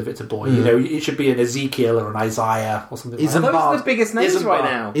industrialist names if it's a boy. It should be an Ezekiel or an Isaiah or something. Those are the biggest names right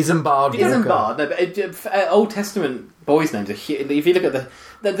now. Isambard. Isambard. No, but, Old Testament boys' names are huge. If you look at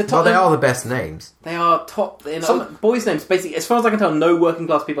the top, well, they are the best names. They are top. Boys' names, basically, as far as I can tell, no working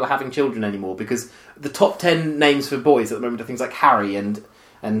class people are having children anymore because the top 10 names for boys at the moment are things like Harry and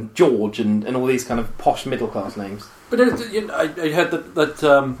George and all these kind of posh middle class names. But I heard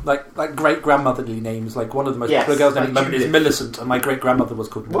that like great grandmotherly names, like one of the most popular girls' names at the moment is Millicent, and my great grandmother was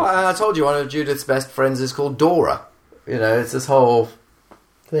called Millicent. Well, I told you one of Judith's best friends is called Dora. It's this whole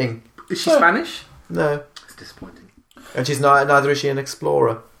thing. Is she Spanish? No. That's disappointing. And she's neither is she an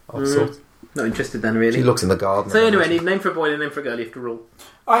explorer of sorts. Not interested then, really. She looks in the garden. So anyway, name for a boy and name for a girl, you have to rule.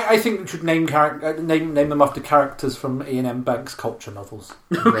 I think we should name them after characters from Ian M. Banks' culture novels.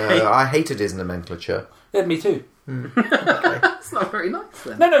 Okay. No, I hated his nomenclature. Yeah, me too. Okay. That's not very nice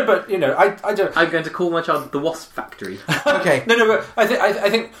then. No, but I don't. I'm going to call my child the Wasp Factory. Okay. No, but I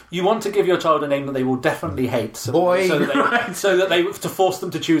think you want to give your child a name that they will definitely hate. So that to force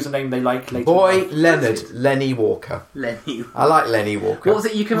them to choose a name they like later. Boy, Lenny Walker. Lenny. I like Lenny Walker. What was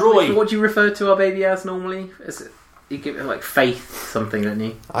it you can? Roy. What do you refer to our baby as normally? Is it, you give it like Faith something, don't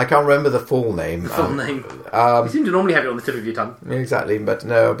you? I can't remember the full name. Name. You seem to normally have it on the tip of your tongue. Exactly, but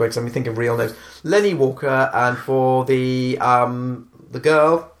no, because I'm thinking of real names. Lenny Walker, and for the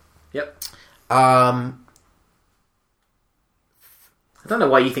girl. Yep. I don't know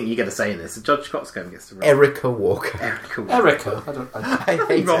why you think you get a say in this. Judge Coxcomb gets to run. Erica Walker. Erica Walker. Erica. I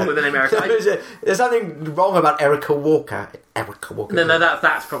hate wrong her. with the name Erica. There's nothing wrong about Erica Walker. Erica Walker. No,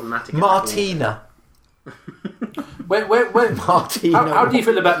 that's problematic. Martina. Wait. Martina. How do you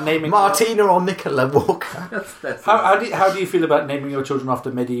feel about naming Martina or Nicola Walker? How do you feel about naming your children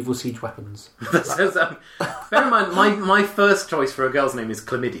after medieval siege weapons? Bear in mind, my first choice for a girl's name is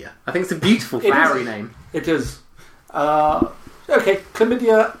Chlamydia. I think it's a beautiful, flowery name. It is. Okay,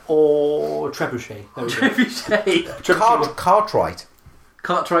 Chlamydia or Trebuchet. There we go. Trebuchet. Cartwright.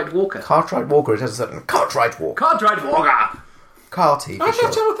 Cartwright Walker. Cartwright Walker. It has a certain Cartwright Walker. Cartwright Walker. Carty. For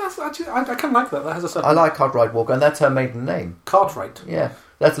short. I kind of like that. That has a certain. I like Cartwright Walker, and that's her maiden name. Cartwright. Yeah,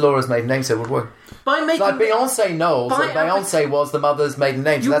 that's Laura's maiden name, so it would work. By It's making like Beyonce Knowles, and Beyonce was the mother's maiden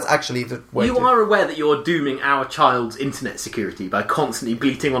name, so that's actually the way you are aware that you're dooming our child's internet security by constantly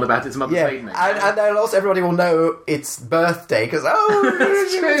bleating on about its mother's maiden name. And then also everybody will know its birthday, because,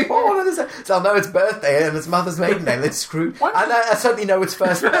 she was born on this. So I'll know its birthday and its mother's maiden name, it's screwed. And I certainly know its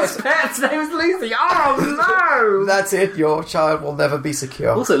first pet. Pet's name is Lucy. Oh, no! That's it, your child will never be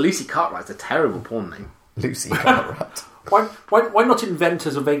secure. Also, Lucy Cartwright's a terrible porn name. Lucy Cartwright. Why not invent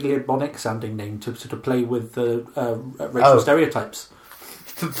as a vaguely ebonic sounding name to sort of play with racial stereotypes?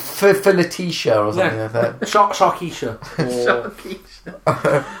 Felitisha or something like that. Sharkeisha.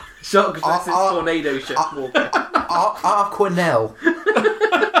 Shark versus Tornado Walker. Arquinel.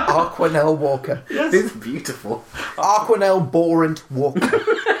 Arquinel Walker. Yes. This is beautiful. Arquinel Borant Walker.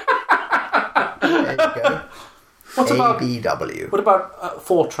 There you go. ABW. What about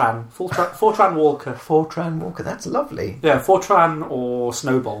Fortran? Fortran Walker. Fortran Walker, that's lovely. Yeah, Fortran or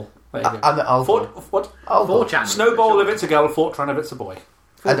Snowball. There you go. And Algol. What? Fortran. Snowball if it's a girl, Fortran if it's a boy.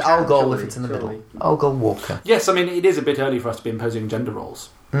 And Algol if it's in the middle. Algol Walker. Yes, I mean, it is a bit early for us to be imposing gender roles.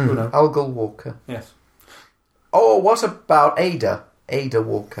 You know. Algol Walker. Yes. Oh, what about Ada? Ada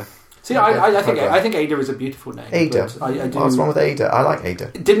Walker. See, I think Ada is a beautiful name. Ada. What's wrong with Ada? I like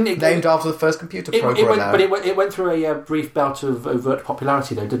Ada. Named after the first computer program. It went through a brief bout of overt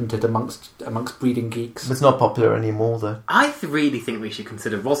popularity, though, didn't it, amongst breeding geeks? It's not popular anymore, though. I really think we should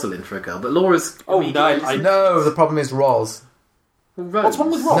consider Rosalind for a girl, but Laura's... Oh, no. No, the problem is Roz. Rose. What's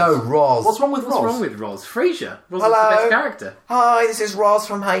wrong with Roz? No, Roz. What's wrong with Roz? What's wrong with Roz? Frasier. Roz Hello. is the best character. Hi, this is Roz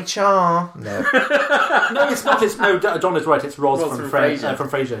from HR. No. No, it's not. Don is right. It's Roz from Frasier. From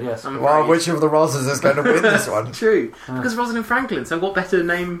Frasier, yes. Well, which of the Rozes is going to win this one? True. Because Rosalind Franklin, so what better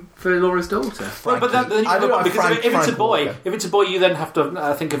name for Laura's daughter? Well, but then you have a because if it's a boy, you then have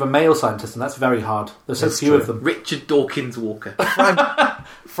to think of a male scientist, and that's very hard. There's so few of them. Richard Dawkins Walker.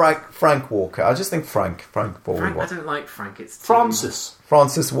 Frank Walker. I just think Frank Baldwin. I don't like Frank. It's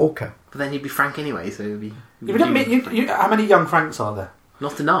Francis Walker. But then he'd be Frank anyway, so it would be... How many young Franks are there?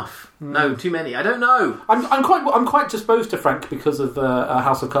 Not enough. No, too many. I don't know. I'm quite disposed to Frank because of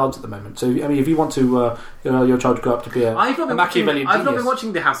House of Cards at the moment. So I mean, if you want to, your child to grow up to be a Machiavellian genius. I've not been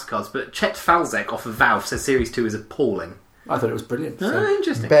watching the House of Cards, but Chet Falzek off of Valve says Series 2 is appalling. I thought it was brilliant. So.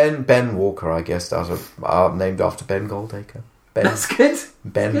 Interesting. Ben Walker, I guess, named after Ben Goldacre. That's good.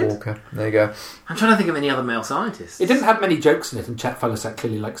 Ben good. Walker. There you go. I'm trying to think of any other male scientists. It didn't have many jokes in it, and Chet Falzek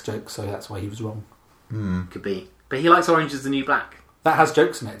clearly likes jokes, so that's why he was wrong. Could be. But he likes Orange is the New Black. That has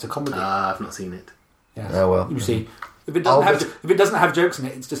jokes in it. It's a comedy. I've not seen it. Yes. Oh well. You see, if it doesn't have jokes in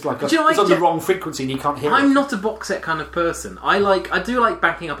it, it's just like it's on the wrong frequency and you can't hear it. I'm not a box set kind of person. I do like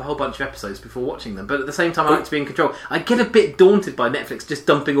banking up a whole bunch of episodes before watching them, but at the same time I like to be in control. I get a bit daunted by Netflix just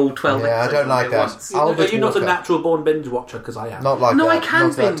dumping all 12 episodes. Yeah, I don't like that. Once. Are you not a natural born binge watcher? Because I am. Not like no, that. I can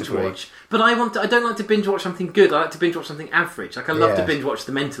not binge watch, but I don't like to binge watch something good. I like to binge watch something average. Like I love to binge watch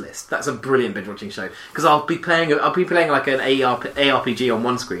The Mentalist. That's a brilliant binge watching show because I'll be playing like an ARPG on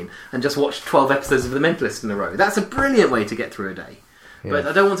one screen and just watch 12 episodes of The Mentalist in a row. That's a brilliant way to get through a day. Yeah. But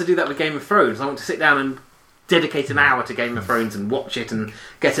I don't want to do that with Game of Thrones. I want to sit down and dedicate an hour to Game of Thrones and watch it and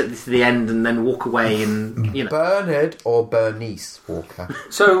get it to the end and then walk away and, you know. Bernard or Bernice Walker?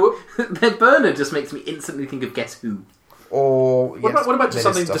 So Bernard just makes me instantly think of Guess Who. Or what about just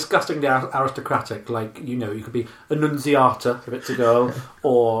something disgustingly aristocratic, like, you know, you could be Annunziata if it's a girl,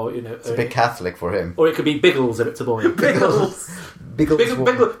 or, you know, it's a bit Catholic for him. Or it could be Biggles if it's a boy. Biggles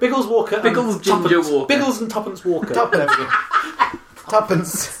Walker. Biggles Ginger Walker. Biggles and Tuppence Walker. Tuppence.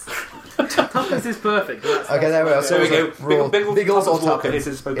 Tuppence is perfect. Okay, there we are. So we go. Biggles or Walker. Tuppence. This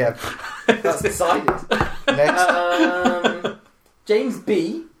is spoken. Yeah. That's decided. Next. James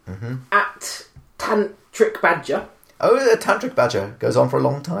B. At Tantric Badger. Oh, the Tantric Badger goes on for a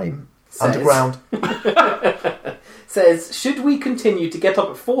long time. Underground. Says, should we continue to get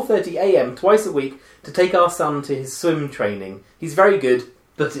up at 4:30 a.m. twice a week to take our son to his swim training? He's very good,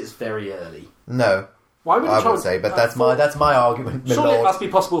 but it's very early. No. Why would a I child, would say, but that's my argument, my surely it lord. must be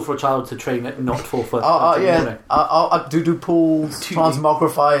possible for a child to train at not 4:30. Yeah. Do pools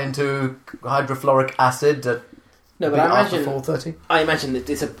transmogrify into hydrofluoric acid at No, but I after imagine 4:30? I imagine that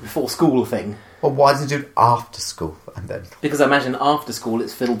it's a before school thing. Well, why doesn't he do it after school and then? Because I imagine after school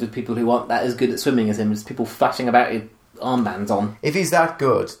it's filled with people who aren't that as good at swimming as him. It's people flashing about with armbands on. If he's that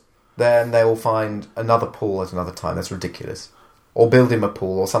good, then they will find another pool at another time. That's ridiculous. Or build him a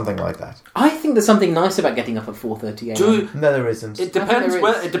pool or something like that. I think there's something nice about getting up at 4:30 a.m. No, there isn't. It depends.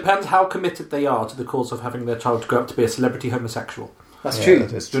 there is. It depends how committed they are to the cause of having their child grow up to be a celebrity homosexual. That's Yeah, true.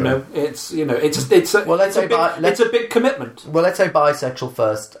 that is true. You know, it's Well, let's say it's a big commitment. Well, let's say bisexual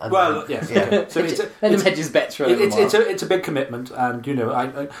first. And Well, then, yes. Yeah. So it's Let him hedge his bets for a little while. it's a big commitment, and you know,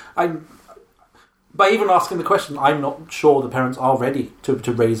 I by even asking the question, I'm not sure the parents are ready to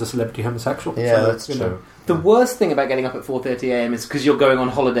raise a celebrity homosexual. Yeah, So, that's you true. know. The worst thing about getting up at 4:30 a.m. is because you're going on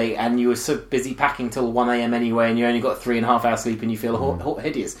holiday and you were so busy packing till 1 a.m. anyway, and you only got 3.5 hours sleep, and you feel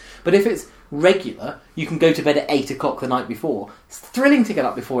hideous. But if it's regular, you can go to bed at 8 o'clock the night before. It's thrilling to get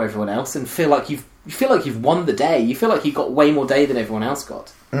up before everyone else and feel like you've won the day. You feel like you've got way more day than everyone else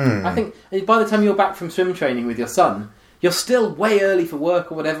got. I think by the time you're back from swim training with your son, you're still way early for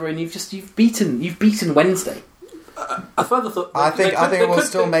work or whatever, and you've beaten Wednesday. A further thought. I think it will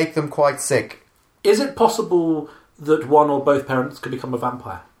still make them quite sick. Is it possible that one or both parents could become a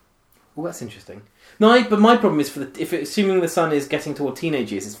vampire? Well, that's interesting. No, but my problem is assuming the son is getting toward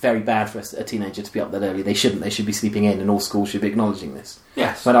teenage years, it's very bad for a teenager to be up that early. They shouldn't. They should be sleeping in, and all schools should be acknowledging this.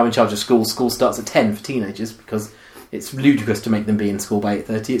 Yes. When I'm in charge of schools, school starts at 10 for teenagers because it's ludicrous to make them be in school by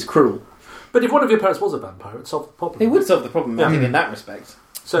 8:30. It's cruel. But if one of your parents was a vampire, it would solve the problem. It would solve the problem, I think, in that respect.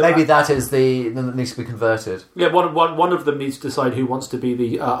 So Maybe that is the that needs to be converted. Yeah, one of them needs to decide who wants to be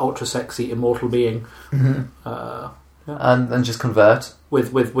the ultra sexy immortal being, And just convert.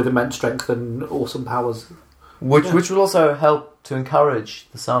 with immense strength and awesome powers. Which will also help to encourage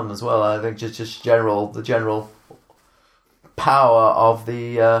the son as well. I think just the general power of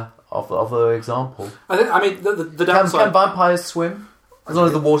the example. I mean, the Can downside. vampires swim? As long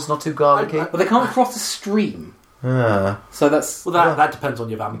as the water's not too garlicky. But they can't cross a stream, Ah. so that's. Well, that depends on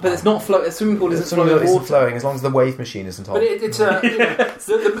your vampire. But it's not float. A swimming pool isn't It's flowing water. flowing as long as the wave machine isn't on. But it's a. You know,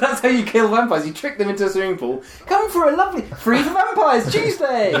 That's how you kill vampires. You trick them into a swimming pool. Come for a lovely free for vampires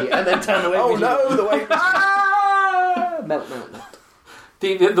Tuesday, and then turn away. Oh no, the wave machine. Ah! Melt.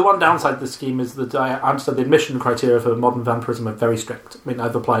 The one downside of the scheme is that I understand the admission criteria for modern vampirism are very strict. I mean,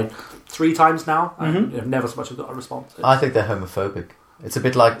 I've applied 3 times now, and I've never so much as got a response. I think they're homophobic. It's a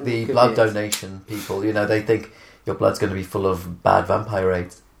bit like the Could blood be. donation people. You know, they think your blood's going to be full of bad vampire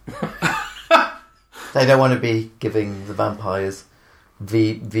eggs. They don't want to be giving the vampires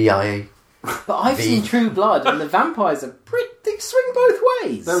VIA. But I've seen True Blood, and the vampires are pretty. They swing both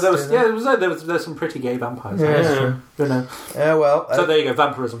ways. There was some pretty gay vampires. Yeah, that's true. You know. Yeah, well. So there you go,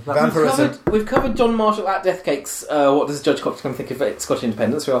 vampirism. We've covered John Marshall at Death Cakes. What does Judge Coxcomb think of Scottish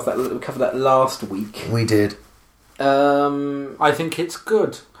independence? We covered that last week. We did. I think it's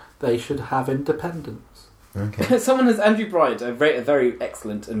good. They should have independence. Okay. Someone has Andrew Bryant, a very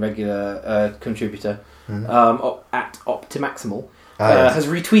excellent and regular contributor at Optimaximal, Yes. has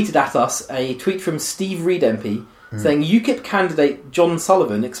retweeted at us a tweet from Steve Reed MP saying UKIP candidate John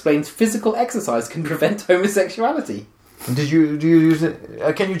Sullivan explains physical exercise can prevent homosexuality. Do you use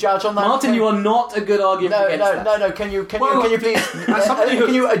it? Can you judge on that? Martin, you are not a good argument against that. No. Can you please?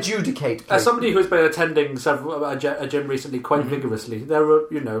 Can you adjudicate? Please? As somebody who's been attending a gym recently quite vigorously, there are,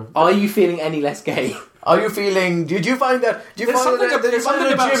 you know. Are you feeling any less gay? Are you feeling? Did you find that? Do you find that there's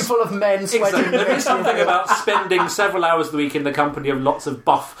a gym full of men sweating? Exactly. There is something about spending several hours of the week in the company of lots of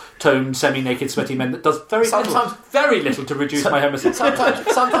buff-toned, semi-naked, sweaty men that does very little to reduce my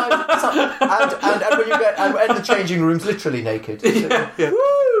homosexuality. Sometimes, and when you get and the changing rooms literally naked. Yeah.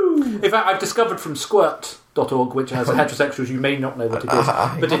 Woo! In fact, I've discovered from Squirt.org, which has heterosexuals. You may not know what it is,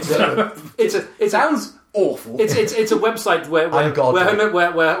 but it sounds awful. It's a website where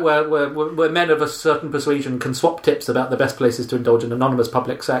men of a certain persuasion can swap tips about the best places to indulge in anonymous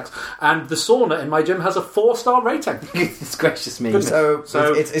public sex, and the sauna in my gym has a 4-star rating. It's gracious me. So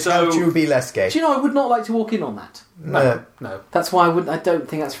it's helped you be less gay. Do you know, I would not like to walk in on that. No. That's why I don't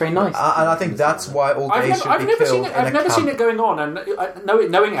think that's very nice. And I think that's why all gays should be killed. I've never seen it going on, and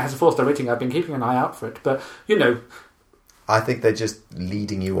knowing it has a 4-star rating, I've been keeping an eye out for it. But you know, I think they're just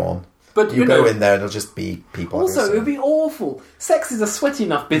leading you on. But you go in there and it'll just be people. Also, it would be awful. Sex is a sweaty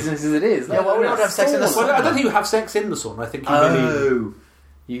enough business as it is. Yeah, well, we don't have sex in the sauna. Well, I don't think you have sex in the sauna. I think you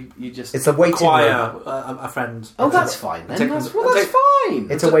really. You just It's a waiting acquire room. a friend. Oh, that's fine then. Take- That's take- fine.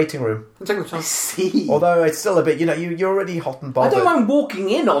 It's a waiting room. Take the I chance. see. Although it's still a bit, you're already hot and I bothered. don't mind walking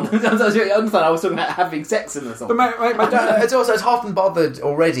in on. I understand. I was talking about having sex in the But sauna. my dad, It's hot and bothered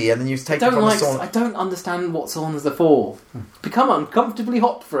already, and then you take it from the sauna. I don't understand what saunas are for. Become uncomfortably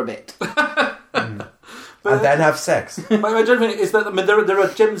hot for a bit. And then have sex. my judgment is that there are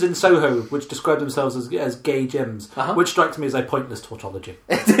gyms in Soho which describe themselves as gay gyms, which strikes me as a pointless tautology.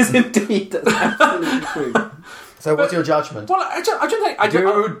 It is indeed. That's absolutely true. So what's your judgment? Well, I don't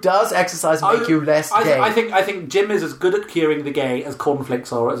think. Does exercise make you less gay? I think gym is as good at curing the gay as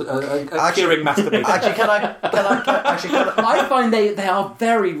cornflakes are at curing masturbation. Actually, can I? I find they are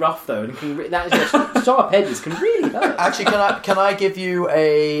very rough though, and sharp edges can really hurt. Actually, can I give you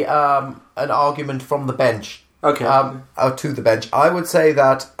an argument from the bench? Okay. To the bench, I would say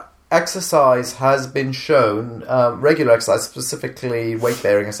that exercise has been shown, regular exercise, specifically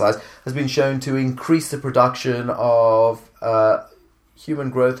weight-bearing exercise, has been shown to increase the production of human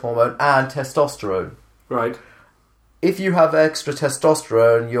growth hormone and testosterone. Right. If you have extra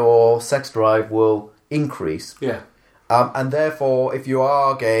testosterone, your sex drive will increase. Yeah. And therefore, if you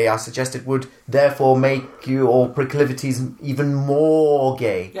are gay, I suggest it would therefore make your proclivities even more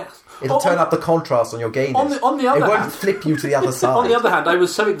gay. Yes. It'll turn up the contrast on your gayness. On the other it won't hand, flip you to the other side. On the other hand, I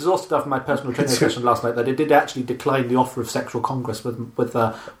was so exhausted after my personal training session last night that I did actually decline the offer of sexual congress with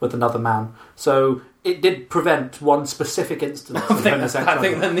another man. So it did prevent one specific instance of homosexuality. I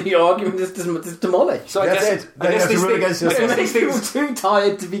think then the argument is demolished. So That's it. Then you have to rule against yourself. It makes people too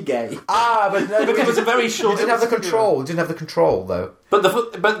tired to be gay. But no, But it was a very you short. didn't have the control. You didn't have the control, though. But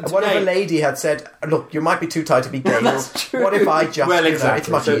What if a today, lady had said, "Look, you might be too tired to be gay. That's true. What if I just? well, exactly. It's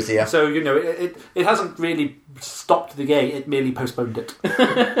much easier." So it hasn't really stopped the gay. It merely postponed it.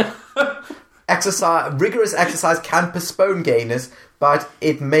 Rigorous exercise can postpone gayness, but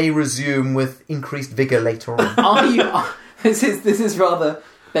it may resume with increased vigor later on. Are you? This is rather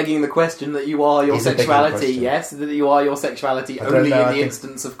begging the question that you are your It's a begging sexuality. question. Yes, that you are your sexuality I don't only know, in I the think-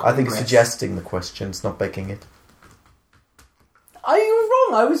 instance of I Congress. think it's suggesting the question. It's not begging it. Are you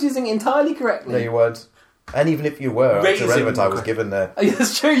wrong? I was using it entirely correctly. No, you weren't. And even if you were, it's Raising irrelevant. I the was given there.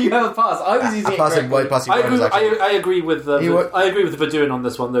 It's true. You have a pass. I was using it Plus, correctly. plus you I weren't agree. actually. I agree with I agree with Verdun on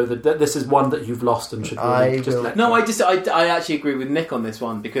this one though. That this is one that you've lost and should really just let. No, I actually agree with Nick on this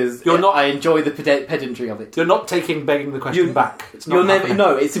one because You're not- I enjoy the pedantry of it. You're not taking begging the question back. It's not You'll never. happening.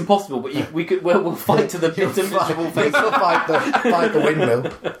 No, it's impossible. But we'll fight to the bitter miserable face. We'll fight the windmill.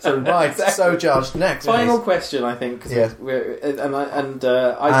 So Right, so judged. Next. Final please. question, I think. 'Cause Yeah. and And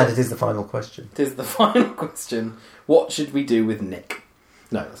it is the final question. it is the final question. What should we do with Nick?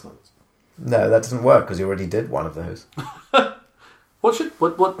 No, that's not. No, that doesn't work because you already did one of those. What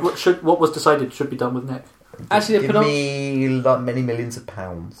was decided should be done with Nick? Actually, Give me many millions of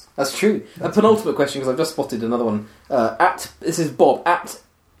pounds. That's true. A penultimate question because I've just spotted another one. This is Bob at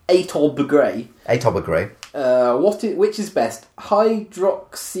Atob Grey. Atoba Grey. Which is best,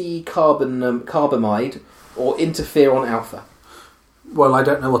 hydroxycarbamide or interferon alpha? Well, I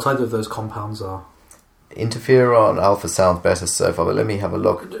don't know what either of those compounds are. Interferon alpha sounds better so far, but let me have a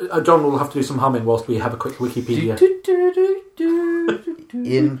look. John will have to do some humming whilst we have a quick Wikipedia.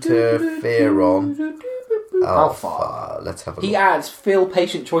 Interferon alpha. Let's have a He look. adds, "Feel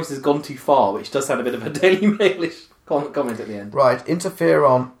patient choice has gone too far," which does sound a bit of a Daily Mailish comment at the end. Right,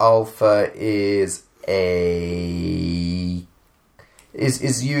 interferon alpha is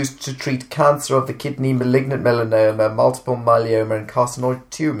is used to treat cancer of the kidney, malignant melanoma, multiple myeloma, and carcinoid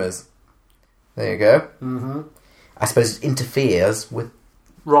tumours. There you go. Mm-hmm. I suppose it interferes with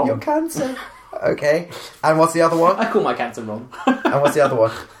Wrong. your cancer. Okay. And what's the other one? I call my cancer wrong. And what's the other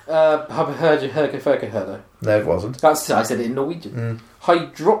one? Herder. No, it wasn't. That's I said it in Norwegian.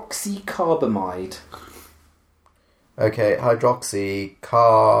 Hydroxycarbamide. Okay,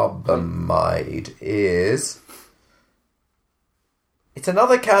 hydroxycarbamide is... It's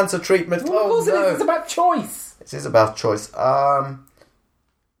another cancer treatment. Well, of course no. it is. It's about choice. It is about choice. I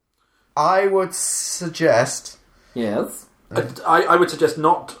would suggest... Yes. I would suggest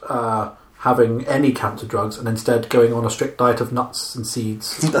not having any cancer drugs and instead going on a strict diet of nuts and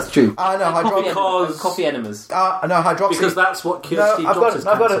seeds. That's true. No, Coffee enemas. no, hydroxy... Because that's what cures No, Steve I've got Jobs' it.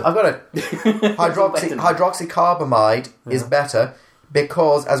 I've cancer. got it. Hydroxycarbamide is better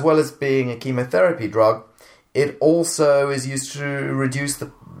because, as well as being a chemotherapy drug, it also is used to reduce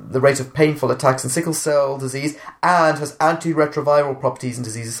the rate of painful attacks in sickle cell disease and has antiretroviral properties in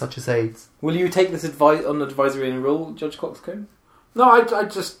diseases such as AIDS. Will you take this advice on advisory and rule, Judge Coxcomb? No, I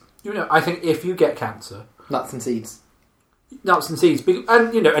just I think if you get cancer, Nuts and seeds. nuts and seeds,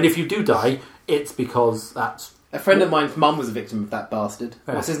 and if you do die, it's because that's A friend of mine's mum was a victim of that bastard.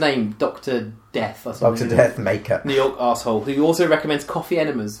 Yeah. What's his name? Dr. Death or something. Dr. Death Maker. New York arsehole, who also recommends coffee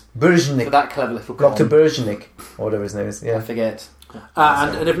enemas for Bergenic. that clever little Dr. con. Bergenic, or whatever his name is. I Yeah. forget.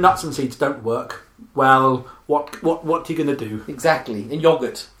 And if nuts and seeds don't work, well, what are you going to do? Exactly. And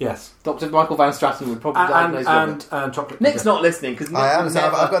yogurt. Yes. Dr. Michael Van Straten would probably diagnose yogurt. And chocolate. Nick's not listening because I am.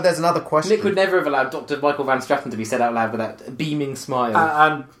 So there's another question. Nick would never have allowed Dr. Michael Van Straten to be said out loud without a beaming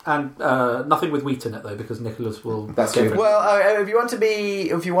smile. And nothing with wheat in it though, because Nicholas will. That's true. Well, if you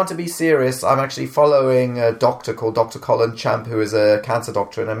want to be serious, I'm actually following a doctor called Dr. Colin Champ, who is a cancer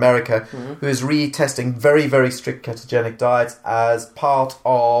doctor in America, who is retesting very, very strict ketogenic diets as part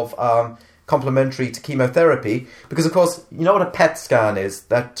of complementary to chemotherapy. Because, of course, you know what a PET scan is?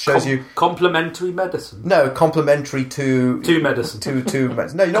 That shows you complementary medicine. no complementary to medicine. to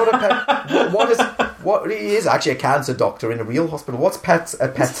medicine. No, you know what a PET. What he is actually a cancer doctor in a real hospital. What's a PET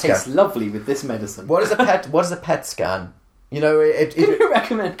This scan? tastes lovely with this medicine. What is a PET scan? You know,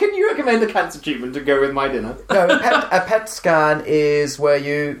 Can you recommend a cancer treatment to go with my dinner? No, a PET scan is where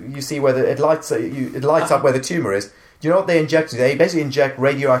you see whether it lights up where the tumour is. Do you know what they inject? They basically inject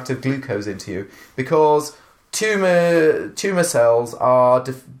radioactive glucose into you because tumour cells are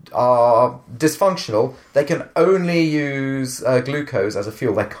dysfunctional. They can only use glucose as a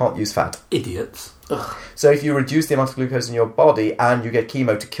fuel. They can't use fat. Idiots. Ugh. So if you reduce the amount of glucose in your body and you get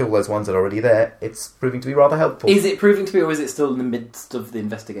chemo to kill those ones that are already there, it's proving to be rather helpful. Is it proving to be, or is it still in the midst of the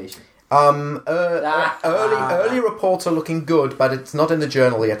investigation? Early reports are looking good, but it's not in the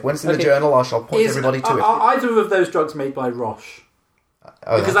journal yet. When it's in the journal, I shall point everybody to it. Are either of those drugs made by Roche?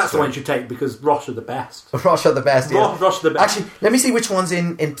 Because that's the one you should take, because Roche are the best. Roche are the best, yeah. Roche are the best. Actually, let me see which one's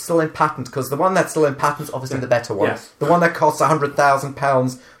still in patent, because the one that's still in patent is obviously the better one. Yes. The one that costs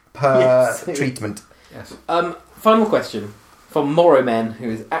 £100,000 per treatment. Yes. Final question from Morrow Man, who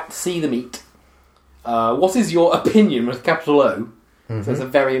is at See the Meat. What is your opinion, with capital O, so it's a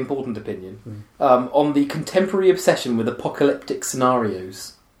very important opinion, on the contemporary obsession with apocalyptic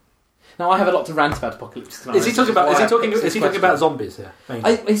scenarios? Now, I have a lot to rant about apocalyptic scenarios. Is he talking about zombies here?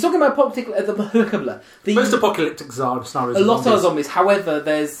 He's talking about the Post-apocalyptic scenarios. a lot of zombies. However,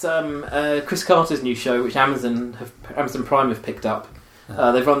 there's Chris Carter's new show, which Amazon Prime have picked up.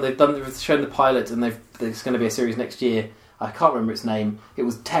 They've shown the pilot, and there's going to be a series next year. I can't remember its name. It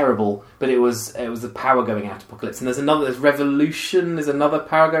was terrible, but it was the power going out apocalypse. And there's Revolution. There's another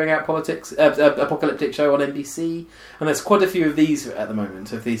power going out apocalyptic show on NBC, and there's quite a few of these at the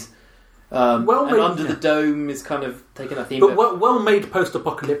moment. Of these, Under the Dome is kind of taking that theme. But well-made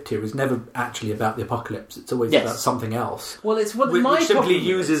post-apocalyptic is never actually about the apocalypse. It's always about something else. Well, it's what which my simply problem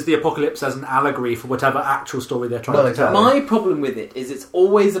uses the apocalypse as an allegory for whatever actual story they're trying to tell. My problem with it is it's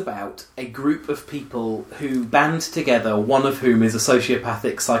always about a group of people who band together, one of whom is a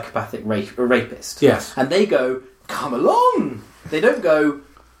sociopathic, psychopathic rapist. Yes. And they go, come along! They don't go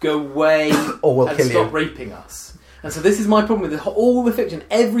away Or we'll and kill stop you. raping us. And so this is my problem with all the fiction.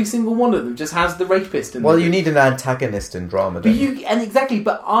 Every single one of them just has the rapist in Well, them. you need an antagonist in drama, don't you?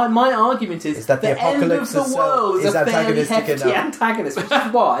 But my argument is that the end of apocalypse the itself world is is a fairly antagonistic hefty enough. antagonist, which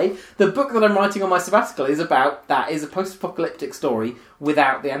is why the book that I'm writing on my sabbatical is about that. Is a post-apocalyptic story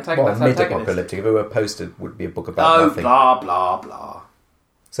without the Well, antagonist. mid-apocalyptic. If it were posted, it would be a book about nothing. Blah blah blah.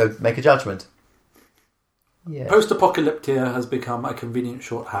 So make a judgment. Yeah. Post-apocalyptic has become a convenient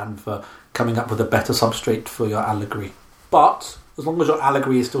shorthand for coming up with a better substrate for your allegory. But as long as your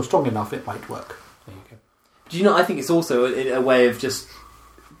allegory is still strong enough, it might work. There you go. Do you know? I think it's also a way of just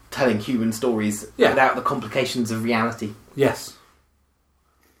telling human stories without the complications of reality. Yes.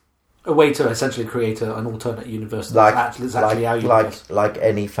 A way to essentially create an alternate universe that's actually our universe. Like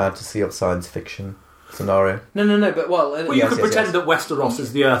any fantasy or science fiction scenario. No. But You could pretend that Westeros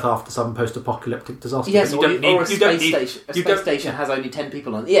is the Earth after some post-apocalyptic disaster. Yes, but or a space station. A space station has only 10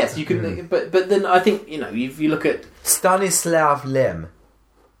 people on it. Yes, you can. But then I think if you look at Stanislav Lem.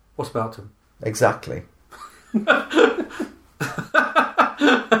 What about him? Exactly.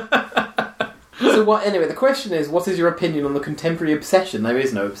 So what? Anyway, the question is, what is your opinion on the contemporary obsession? There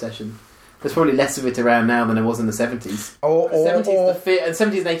is no obsession. There's probably less of it around now than there was in the 70s. Or 70s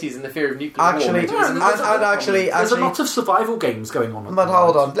and 80s and the fear of nuclear war. There's a lot of survival games going on. But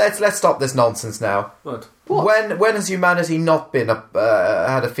hold on, let's stop this nonsense now. What? When has humanity not been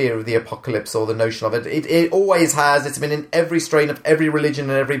had a fear of the apocalypse or the notion of it? It always has. It's been in every strain of every religion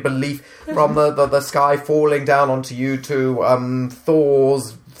and every belief, from the sky falling down onto you to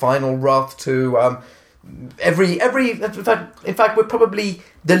Thor's final wrath to every. In fact, we're probably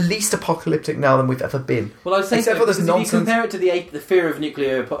the least apocalyptic now than we've ever been. Well, I was saying, except for this if nonsense. you compare it to the fear of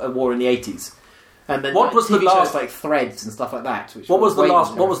nuclear war in the 80s, and then What was TV the last- shows like Threads and stuff like that. Which What was the way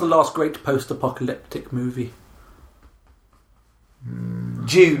last? more What was the last great post-apocalyptic movie?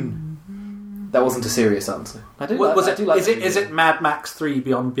 June. That wasn't a serious answer. I do Was like, it? I do like Is it Mad Max 3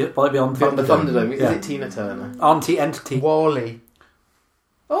 Beyond the Thunderdome? Thunderdome? Yeah. Is it Tina Turner? Auntie Entity. Wall-E.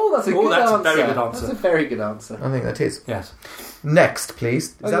 Oh, that's a good that's answer. a very good answer. That's a very good answer. I think that is. Yes. Next, please.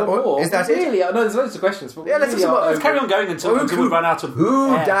 Is that more? Is that it? really? I know there's loads of questions. But Yeah, let's really have some more. are Let's carry on going until we run out of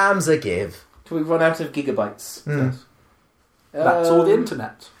Who air. damns a give? Till we run out of gigabytes. Mm. That's all the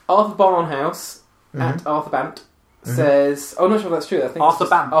internet. Arthur Barnhouse at Arthur Bant says, "Oh, I'm not sure if that's true. I think Arthur it's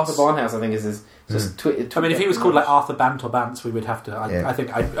just Bant. Arthur Barnhouse. I think is his just tweet. I mean, if he was called like Arthur Bant or Bants, we would have to. I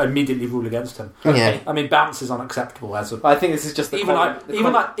think I'd immediately rule against him. Yeah. I mean, Bants is unacceptable as a. I think this is just the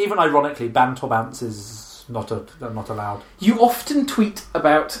Even ironically, Bant or Bants is not allowed. You often tweet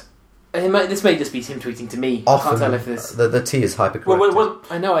about. This may just be him tweeting to me. I can't tell if this. The T is hypercorrect. Well,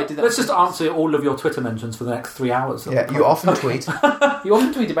 I know I did that. let's just answer all of your Twitter mentions for the next 3 hours. Yeah, you often tweet. You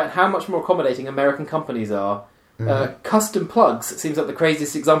often tweet about how much more accommodating American companies are. Custom plugs seems like the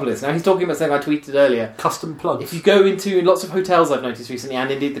craziest example of this. Now he's talking about something I tweeted earlier. Custom plugs. If you go into lots of hotels I've noticed recently,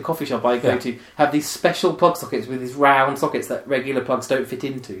 and indeed the coffee shop I go to, have these special plug sockets with these round sockets that regular plugs don't fit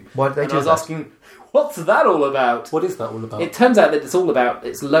into. Why do they and do I was that? asking, what's that all about? What is that all about? It turns out that it's all about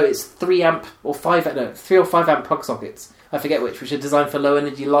it's 3 amp or 5 3 or 5 amp plug sockets. I forget which are designed for low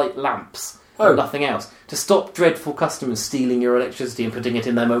energy light lamps. Oh. Nothing else. To stop dreadful customers stealing your electricity and putting it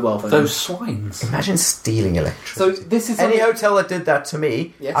in their mobile phone. Those swines. Imagine stealing electricity. So this is Any something- hotel that did that to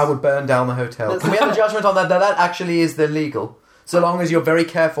me, Yes. I would burn down the hotel. Can we have a judgment on that? That actually is illegal. So long as you're very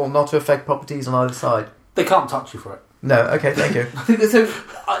careful not to affect properties on either side. They can't touch you for it. No, okay, thank you.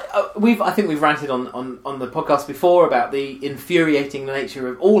 I think we've ranted on the podcast before about the infuriating nature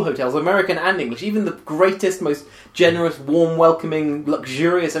of all hotels, American and English. Even the greatest, most generous, warm, welcoming,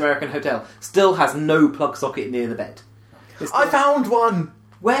 luxurious American hotel still has no plug socket near the bed. I found one!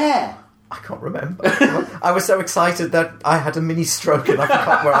 Where? I can't remember. I was so excited that I had a mini stroke and I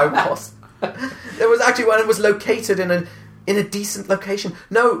forgot where I was. There was actually one that was located in a decent location.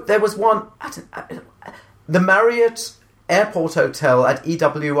 No, there was one at the Marriott Airport Hotel at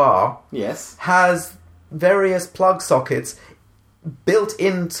EWR. Yes. Has various plug sockets built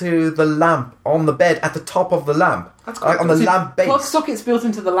into the lamp on the bed at the top of the lamp. That's on the lamp base. Plug sockets built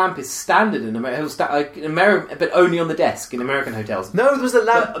into the lamp is standard in America, but only on the desk in American hotels. No, there was a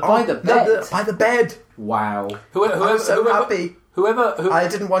lamp by the bed. by the bed. Wow. I was so happy. Whoever I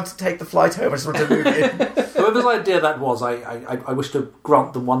didn't want to take the flight home. I just wanted to move in. whoever's idea that was, I wish to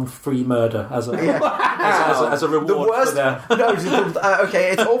grant them one free murder as a as a reward. The worst. For their... No,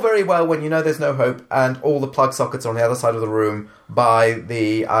 okay. It's all very well when you know there's no hope and all the plug sockets are on the other side of the room by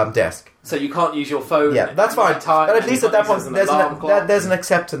the desk. So you can't use your phone. Yeah, that's fine. But at least at that point, there's an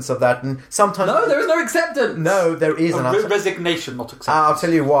acceptance of that, and sometimes no, there is no acceptance. No, there is an resignation, not acceptance. I'll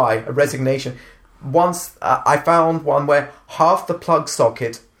tell you why. A resignation. Once I found one where half the plug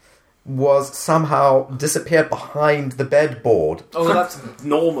socket was somehow disappeared behind the bedboard. Oh, that's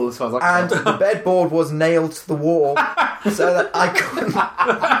normal as far as I can And tell. the bedboard was nailed to the wall so that I couldn't.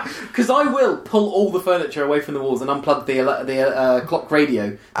 Because I will pull all the furniture away from the walls and unplug the clock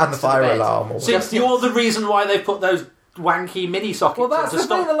radio And the fire alarm. So you're the reason why they put those wanky mini sockets. Well, that's the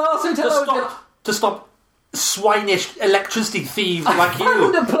thing. The last hotel to stop swinish electricity thieves like I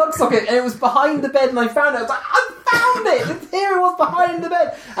found you. a plug socket and it was behind the bed, and I found it. I was like, I found it. Here it was behind the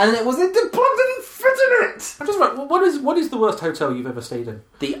bed, and the plug didn't fit in it. I'm just right. What is the worst hotel you've ever stayed in?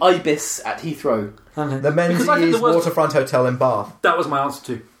 The Ibis at Heathrow. The Menzies Waterfront Hotel in Bath. That was my answer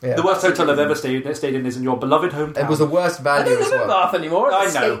too. Yeah. The worst hotel I've ever stayed in is in your beloved hometown. It was the worst I value don't as live in well. Bath anymore. I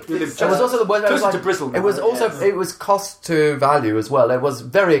know. It It was also the worst. It was, Closer to Bristol. it was also it was cost to value as well. It was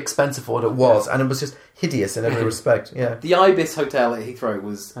very expensive for what it was, and it was just hideous in every respect. Yeah. The Ibis Hotel at Heathrow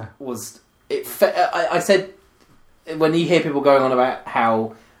was it. I said when you hear people going on about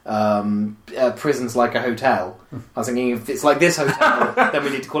how prisons like a hotel, I was thinking if it's like this hotel, then we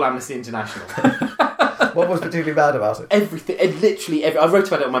need to call Amnesty International. What was particularly bad about it? Everything, I wrote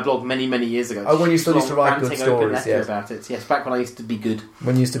about it on my blog many years ago. Oh, when you still used to write good Ranting open stories, letter yes. about it. Yes, back when I used to be good.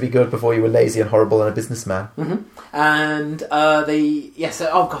 When you used to be good before you were lazy and horrible and a businessman. And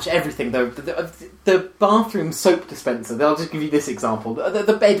everything. The bathroom soap dispenser. I'll just give you this example.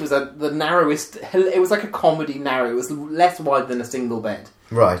 The bed was the narrowest. It was like a comedy narrow. It was less wide than a single bed,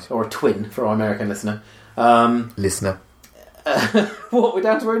 Right. or a twin for our American listener. Listener. What? We're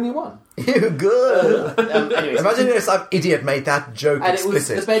down to only one. You good. Anyways, Imagine if some idiot made that joke and it was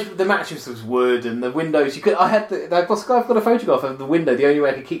explicit. the bed. The mattress was wood, and the windows. I've got a photograph of the window. The only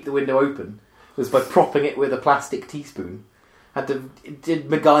way I could keep the window open was by propping it with a plastic teaspoon. Did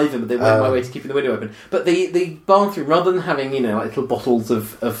MacGyver the my way to keeping the window open. But the bathroom, rather than having like little bottles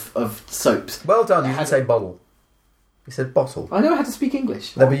of soaps. Well done. You can say bottle. You said bottle. I know how to speak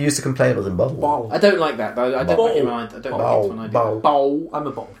English. Then we used to complain it was in bottle. Bowl. I don't like that though. I don't like it when I don't like it when I do that. Bowl. I'm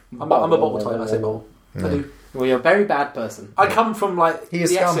a bowl. I'm a bottle type. I say bowl. I do. Well, you're a very bad person. I come from like He is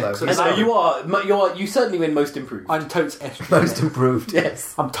the scum, Essex. though. and And Surrey. you certainly win most improved. I'm totes estuary. Most improved.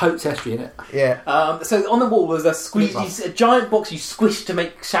 Yes. I'm totes estuary in it. Yeah. So on the wall there's a giant box you squish to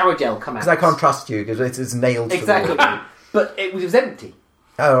make shower gel come out. Because I can't trust you because it's nailed Exactly. to the wall. But it was empty.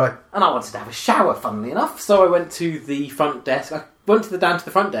 Oh, right. And I wanted to have a shower, funnily enough. So I went to the front desk. I went down to the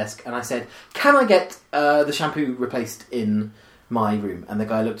front desk and I said, "Can I get the shampoo replaced in my room?" And the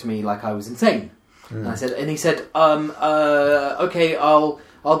guy looked at me like I was insane. And I said, and he said, "Okay, I'll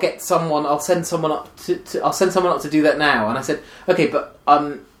get someone. I'll send someone up to do that now." And I said, "Okay, but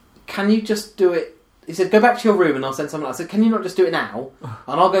can you just do it?" He said, "Go back to your room and I'll send someone." I said, "Can you not just do it now?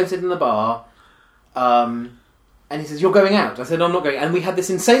 And I'll go and sit in the bar." And he says, "You're going out." I said, "No, I'm not going." And we had this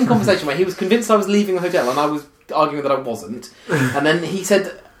insane conversation where he was convinced I was leaving the hotel and I was arguing that I wasn't. And then he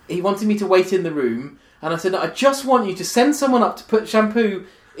said he wanted me to wait in the room. And I said, "No, I just want you to send someone up to put shampoo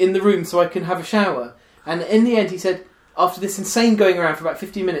in the room so I can have a shower." And in the end, he said, after this insane going around for about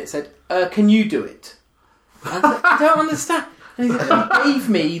 15 minutes, said, "Can you do it?" And I said, "I don't understand." And he gave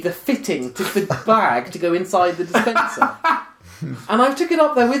me the fitting to the bag to go inside the dispenser. And I took it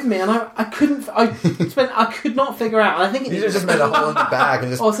up there with me, and I could not figure out. And I think You just made a hole in the bag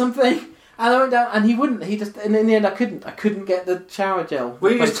and just... or something. And I went down, and he wouldn't. He just, and in the end, I couldn't get the shower gel.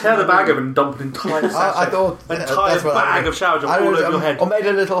 Will you just tear the bag over and dump an entire I thought... entire bag of shower gel all over your head? Or made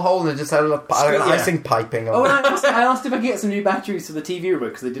a little hole and just had an icing piping on Oh, it. and I asked if I could get some new batteries for the TV remote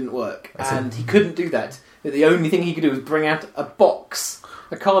because they didn't work, and he couldn't do that. The only thing he could do was bring out a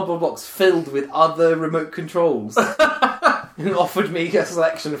cardboard box filled with other remote controls, and offered me a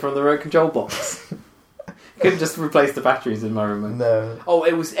selection from the remote control box. Couldn't just replace the batteries in my remote. No. Oh,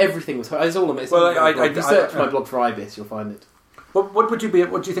 everything was. It's all amazing. Well, If you search my blog for Ibis, you'll find it. What do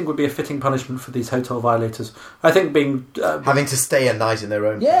you think would be a fitting punishment for these hotel violators? I think being Having to stay a night in their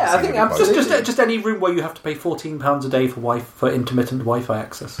own Yeah, place I think would be quite- absolutely. just any room where you have to pay £14 a day for intermittent Wi-Fi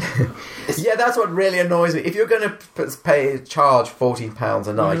access. Yeah, that's what really annoys me. If you're going to charge £14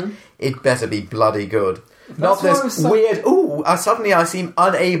 a night, it better be bloody good. Not why I this was so- weird, suddenly I seem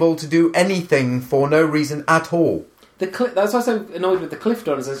unable to do anything for no reason at all. That's why I was so annoyed with the Cliff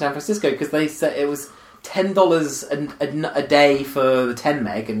Dwellers in San Francisco, because they said it was $10 a day for the 10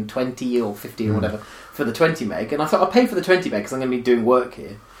 meg and 20 or 50 or whatever for the 20 meg. And I thought, I'll pay for the 20 meg because I'm going to be doing work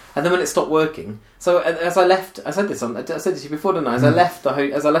here. And then when it stopped working, so as I left, I said this to you before, didn't I? As I left the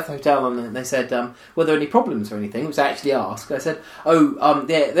hotel, and they said, "Were there any problems or anything?" Which I actually asked. I said,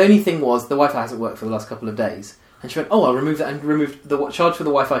 the only thing was the Wi-Fi hasn't worked for the last couple of days." And she went, "Oh, I'll remove that," and removed the charge for the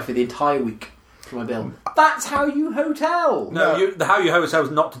Wi-Fi for the entire week for my bill. That's how you hotel. No, how you hotel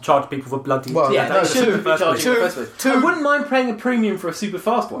is not to charge people for bloody. Well, Yeah, no, they shouldn't be charging in the two- first place. I wouldn't mind paying a premium for a super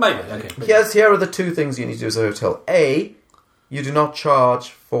fast Wi-Fi. Maybe, okay. Here are the two things you need to do as a hotel. A, you do not charge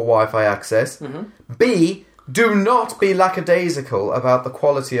for Wi-Fi access. B, do not be lackadaisical about the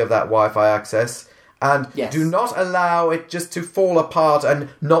quality of that Wi-Fi access. And Yes. do not allow it just to fall apart and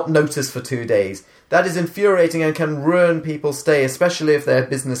not notice for 2 days. That is infuriating and can ruin people's stay, especially if they're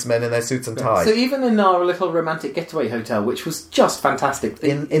businessmen in their suits and ties. So even in our little romantic getaway hotel, which was just fantastic,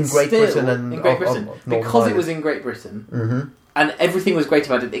 In it's Great still- Britain and in Great of Britain, Northern because it Ireland. was in Great Britain, and everything was great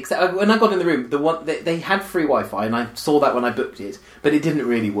about it. Except when I got in the room, they had free Wi-Fi, and I saw that when I booked it, but it didn't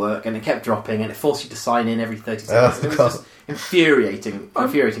really work, and it kept dropping, and it forced you to sign in every 30 seconds. Oh, It was God. just infuriating for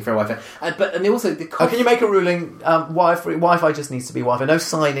Wi-Fi. And they also the Can you make a ruling? Wi-Fi just needs to be Wi-Fi. No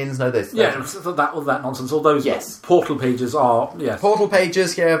sign-ins, no this. Yeah, all that nonsense. All those Yes. portal pages are Portal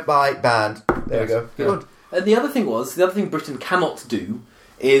pages hereby banned. There we go. Yeah. Good. And the other thing Britain cannot do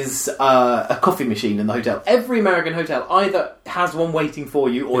is a coffee machine in the hotel. Every American hotel either has one waiting for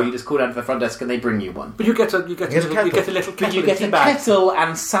you, or you just call down to the front desk and they bring you one. But you get a little But kettle you get tea a bag. kettle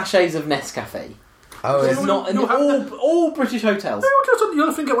and sachets of Nescafe. Oh, It's it's not in you have all British hotels. You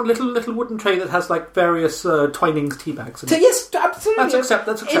often get one little wooden tray that has like various Twinings tea bags. So yes, absolutely. That's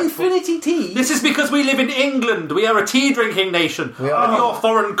acceptable. Infinity tea. This is because we live in England. We are a tea-drinking nation. We are. And your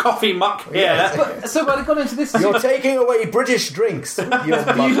foreign coffee muck here. So when I got into this, You're taking away British drinks.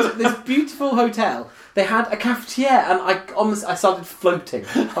 this beautiful hotel, they had a cafetiere, and I started floating.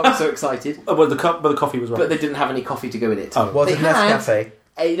 I was so excited, Well, the coffee was right. but they didn't have any coffee to go with it. Oh. Was They it had Nescafe?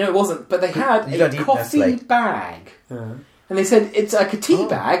 No, it wasn't. But they had You a don't eat coffee Nestle. bag, and they said it's like a tea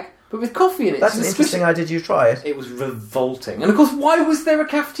bag, but with coffee in it. That's So an the interesting squish- idea. Did you try it? It was revolting, and of course, why was there a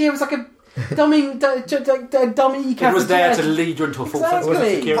cafetiere? It was like a dummy cafetiere. it was there to lead you into a full sense of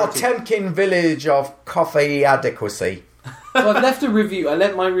Exactly. security. Potemkin village of coffee adequacy. So I've left a review. I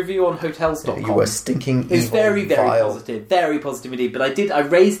left my review on Hotels.com. You were stinking evil, It's very, very vile. positive. Very positive indeed. But I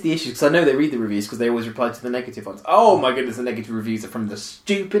raised the issue because I know they read the reviews because they always reply to the negative ones. Oh my goodness, the negative reviews are from the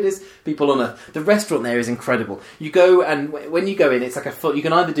stupidest people on earth. The restaurant there is incredible. You go and when you go in, it's like a full. You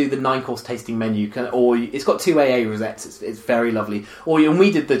can either do the 9-course tasting menu, or it's got 2 AA rosettes. It's very lovely. And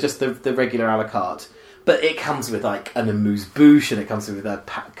we did the regular a la carte. But it comes with like an amuse-bouche, and it comes with a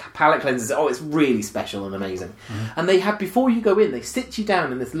palate cleansers. Oh, it's really special and amazing. Mm-hmm. And they have, before you go in, they sit you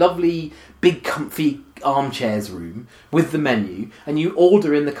down in this lovely, big, comfy armchairs room with the menu, and you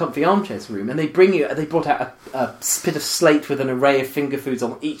order in the comfy armchairs room, and they brought out a bit of slate with an array of finger foods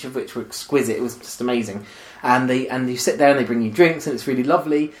on each of which were exquisite. It was just amazing. And you sit there, and they bring you drinks, and it's really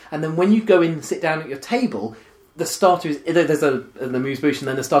lovely. And then when you go in and sit down at your table, the starter is there's an amuse-bouche, and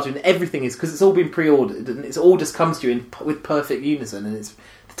then the starter, and everything is, because it's all been pre-ordered, and it's all just comes to you with perfect unison, and the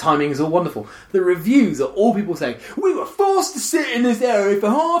timing is all wonderful. The reviews are all people saying, we were forced to sit in this area for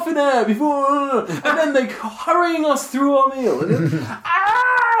half an hour before, and then they're hurrying us through our meal. And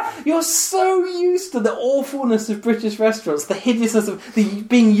you're so used to the awfulness of British restaurants, the hideousness of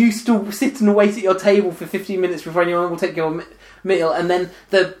being used to sit and wait at your table for 15 minutes before anyone will take your meal, and then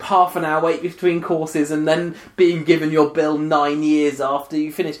the half an hour wait between courses, and then being given your bill 9 years after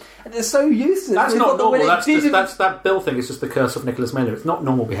you finish. And they're so used to it. That's not normal. That bill thing is just the curse of Nicholas Miller. It's not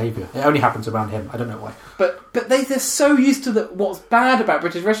normal behaviour. It only happens around him. I don't know why. But they're so used to what's bad about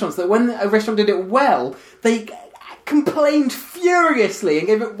British restaurants that when a restaurant did it well, they complained furiously and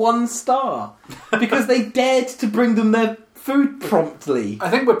gave it 1 star because they dared to bring them their food promptly. I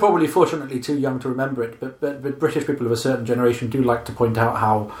think we're probably fortunately too young to remember it, but British people of a certain generation do like to point out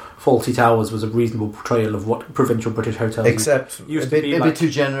how Fawlty Towers was a reasonable portrayal of what provincial British hotels used to be. A bit too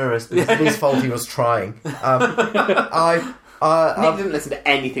generous, because at least Fawlty was trying. Nick didn't listen to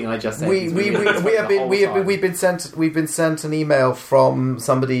anything I just said. We've been sent an email from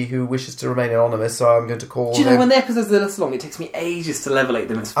somebody who wishes to remain anonymous, so I'm going to call. Do you know when the episodes are this long, it takes me ages to levelate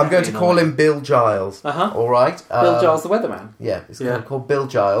them. I'm going to call him Bill Giles. All right, Bill Giles, the weatherman. Yeah, it's called Bill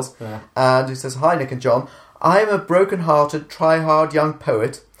Giles, and he says, "Hi, Nick and John. I am a broken-hearted, try-hard young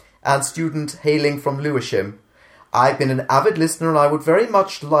poet and student hailing from Lewisham. I've been an avid listener, and I would very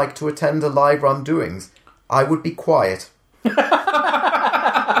much like to attend a live run doings. I would be quiet."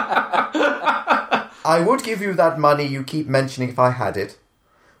 I would give you that money you keep mentioning if I had it.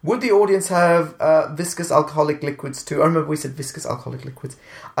 Would the audience have viscous alcoholic liquids too? I remember we said viscous alcoholic liquids.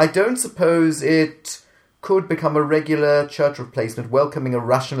 I don't suppose it could become a regular church replacement, welcoming a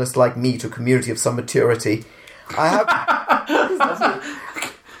rationalist like me to a community of some maturity. I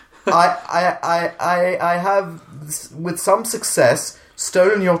have, with some success,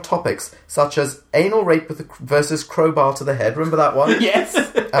 stolen your topics, such as anal rape versus crowbar to the head. Remember that one? Yes.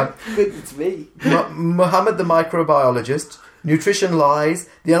 It's me. Muhammad the microbiologist, nutrition lies,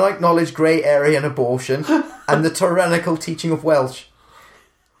 the unacknowledged grey area in abortion, and the tyrannical teaching of Welsh.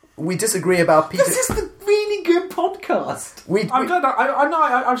 We disagree about Peter. This is the really good podcast. I'm glad.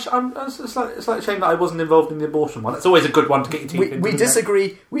 It's like a shame that I wasn't involved in the abortion one. It's always a good one to get your teeth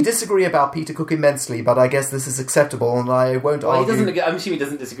into. We disagree about Peter Cook immensely, but I guess this is acceptable, and I won't argue. I'm assuming he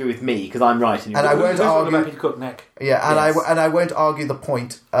doesn't disagree with me because I'm right, and I won't argue about Peter Cook, Nick. Yeah, and yes. I won't argue the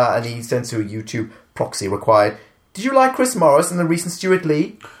point. And he sends to a YouTube proxy required. Did you like Chris Morris and the recent Stuart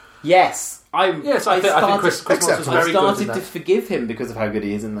Lee? Yes. I think Chris Morris was very good. I started to forgive him because of how good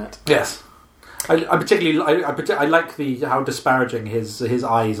he is in that. Yes. I like how disparaging his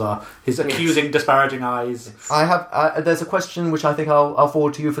eyes are. His accusing, disparaging eyes. I have. There's a question which I think I'll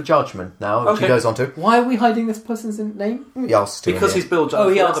forward to you for judgment now. Which he goes on to. Why are we hiding this person's name? He asks to because he's Bill Giles. Oh,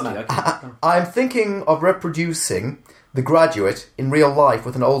 he asked me. Okay. I'm thinking of reproducing The Graduate in real life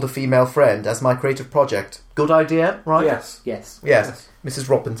with an older female friend as my creative project. Good idea, right? Yes. Mrs.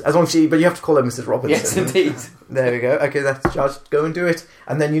 Robinson. As long as but you have to call her Mrs. Robinson. Yes, indeed. There we go. Okay, that's judged. Go and do it.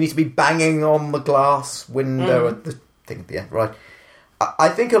 And then you need to be banging on the glass window at the thing at the end, right? I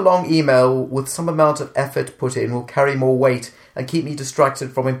think a long email with some amount of effort put in will carry more weight and keep me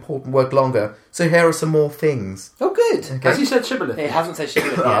distracted from important work longer. So here are some more things. Oh, good. Okay. Has he said shibboleth? It hasn't said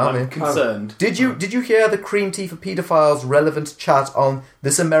shibboleth yet. I'm concerned. Did you hear the Cream Tea for Paedophiles relevant chat on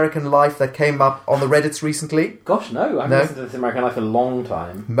This American Life that came up on the Reddits recently? Gosh, no. I haven't listened to This American Life for a long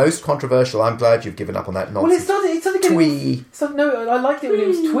time. Most controversial. I'm glad you've given up on that nonsense. Well, it started getting... No, I liked it when it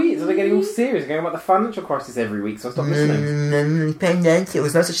was tweets. It started getting all serious, going about the financial crisis every week, so I stopped listening.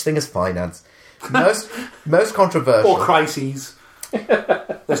 There's no such thing as finance. Most controversial. Or crises.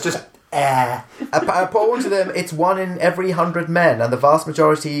 There's just air. According to them, it's 1 in every 100 men, and the vast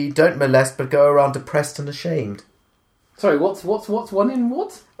majority don't molest but go around depressed and ashamed. Sorry, what's 1 in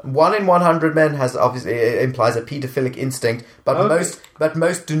what? 1 in 100 men has obviously it implies a paedophilic instinct, but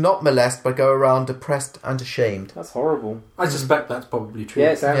most do not molest, but go around depressed and ashamed. That's horrible. I suspect that's probably true.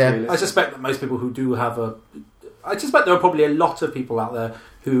 Yeah, it sounds realistic. I suspect that most people who do have I suspect there are probably a lot of people out there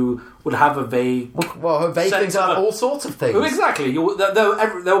who would have a vague... Well, vague things are all sorts of things. Oh, exactly.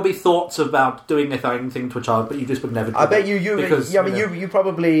 There will be thoughts about doing the thing to a child, but you just would never do I bet that you because, you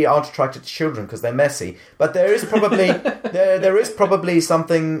probably aren't attracted to children because they're messy. But there is probably there is probably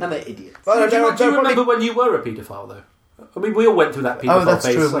something... And they're idiots. Well, do you remember when you were a paedophile, though? I mean, we all went through that paedophile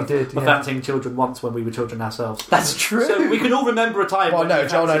phase. True, we did. Of fancying children once when we were children ourselves. That's true. So we can all remember a time Well, when no, you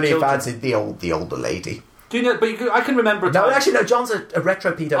John only children. fancied the older lady. Do you know? But I can remember a time... No, actually, no. John's a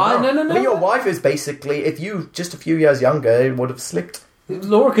retro pedo. No. I mean, your wife is basically, if you just a few years younger, it would have slipped.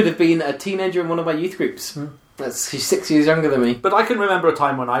 Laura could have been a teenager in one of my youth groups. She's 6 years younger than me. But I can remember a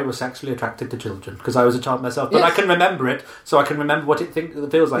time when I was sexually attracted to children because I was a child myself. But Yes. I can remember it, so I can remember what it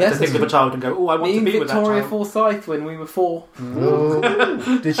feels like to think of a child and go, "Oh, I want Me to and be with that Victoria child." Forsyth when we were 4.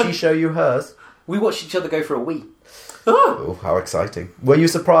 Ooh. Did she show you hers? We watched each other go for a wee. Oh, how exciting! Were you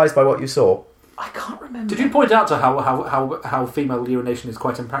surprised by what you saw? I can't remember. Did you point out to how female urination is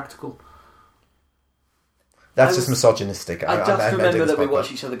quite impractical? That's just misogynistic. I just meant remember it that we as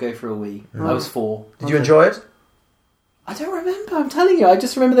watched each other go for a wee. I was 4. Did you enjoy it? I don't remember. I'm telling you. I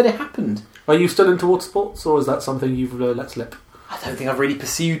just remember that it happened. Are you still into water sports, or is that something you've let slip? I don't think I've really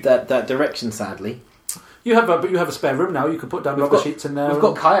pursued that direction, sadly. You have a spare room now. You can put down rubber sheets in there. We've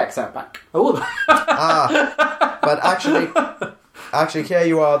got kayaks out back. Oh, But actually, here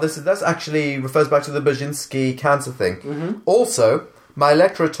you are. This actually refers back to the Brzezinski cancer thing. Mm-hmm. Also, my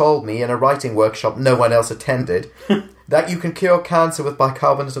lecturer told me in a writing workshop no one else attended that you can cure cancer with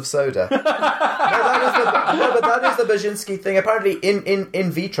bicarbonate of soda. But that is the Brzezinski thing. Apparently,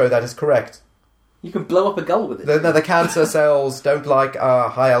 in vitro, that is correct. You can blow up a gull with it. The cancer cells don't like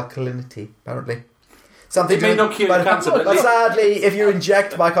high alkalinity, apparently. Something It may not cure cancer, but at least- sadly, if you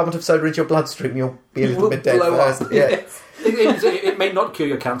inject bicarbonate of soda into your bloodstream, you'll be a little bit dead blow first. up. Yeah. Yes. it may not cure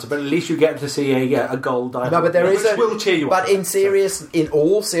your cancer, but at least you get to see a gull die. No, but there is which will cheer you But up. in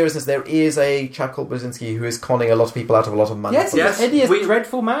all seriousness, there is a chap called Brzezinski who is conning a lot of people out of a lot of money. Yes, for yes. yes. Hideous, We-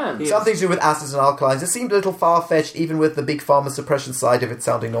 dreadful man. Yes. Something to do with acids and alkalines. It seemed a little far-fetched, even with the big pharma suppression side of it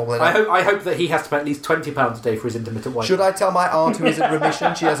sounding normal enough. I hope that he has to pay at least £20 a day for his intermittent wine. Should I tell my aunt who is in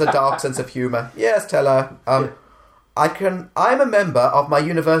remission? She has a dark sense of humour. Yes, tell her. I'm a member of my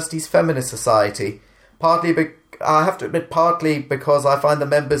university's feminist society. I have to admit, partly because I find the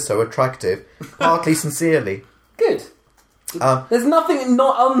members so attractive, partly sincerely. Good. There's nothing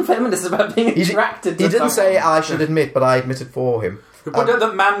not unfeminist about being attracted to He didn't say someone. I should admit, but I admitted for him. But that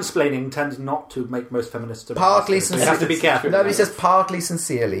mansplaining tends not to make most feminists. Partly so you have to be careful. No, he says partly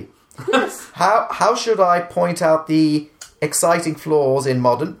sincerely. How should I point out the exciting flaws in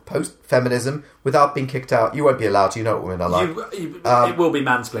modern post-feminism without being kicked out? You won't be allowed to. You know what women are like. It will be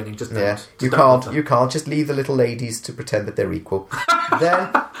mansplaining. Just Yeah, don't. you can't just leave the little ladies to pretend that they're equal. Then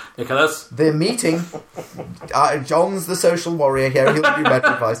Nicholas. the meeting. John's the social warrior here. He'll give you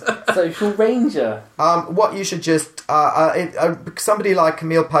better advice. Social ranger. What you should just somebody like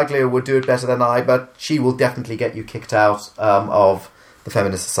Camille Paglia would do it better than I, but she will definitely get you kicked out of the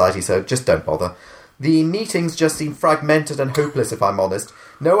feminist society. So just don't bother. The meetings just seem fragmented and hopeless, if I'm honest.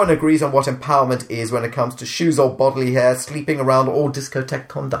 No one agrees on what empowerment is when it comes to shoes or bodily hair, sleeping around, or discotheque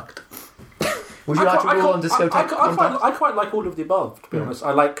conduct. Would you like to rule on discotheque conduct? I quite like all of the above, to be honest.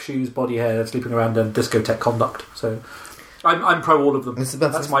 I like shoes, body hair, sleeping around, and discotheque conduct. So I'm pro all of them.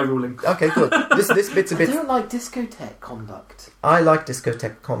 That's my ruling. Okay, good. This bit's a I bit... don't like discotheque conduct. I like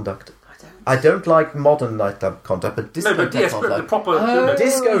discotheque conduct. I don't like modern nightclub conduct, but discotheque No, but yes, but the conduct. proper...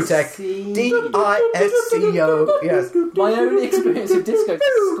 Discotheque. see. D-I-S-C-O. Yes. My only experience of disco is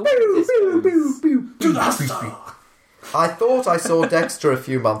school discos. I thought I saw Dexter a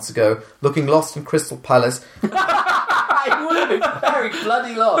few months ago, looking lost in Crystal Palace, I would have been very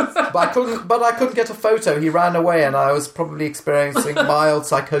bloody lost. but I couldn't get a photo. He ran away, and I was probably experiencing mild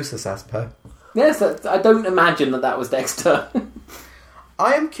psychosis as per. Yes, I don't imagine that was Dexter.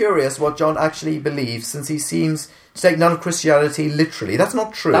 I am curious what John actually believes, since he seems to take none of Christianity literally. That's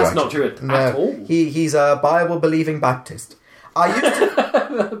not true. That's actually. not true at No, all. he's a Bible-believing Baptist. I used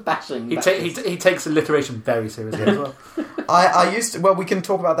to... Bashing. He takes alliteration very seriously as well. I used to... Well, we can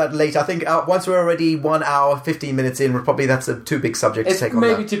talk about that later. I think once we're already 1 hour, 15 minutes in, that's a too big subject to It's take on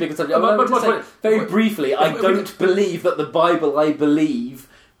maybe that. too big a subject. I would just say very briefly, I don't believe that the Bible I believe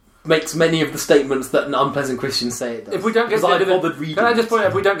makes many of the statements that an unpleasant Christians say it does. If we don't get to the end of reading can I just it. point out,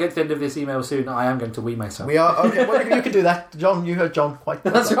 if we don't get to the end of this email soon, I am going to wee myself. We are... Okay, well, you can do that. John, you heard John quite...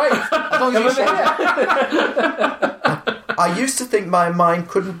 That's right. As long as you I used to think my mind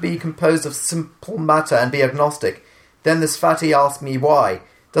couldn't be composed of simple matter and be agnostic. Then this fatty asked me why.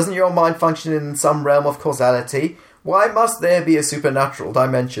 Doesn't your mind function in some realm of causality? Why must there be a supernatural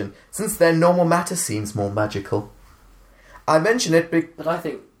dimension, since then normal matter seems more magical? I mention it but I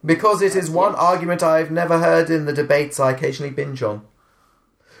think because it is one argument I've never heard in the debates I occasionally binge on.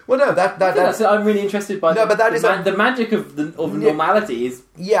 Well, no, I'm really interested by the magic of normality is.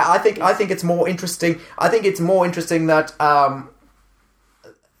 Yeah, I think it's more interesting. I think it's more interesting that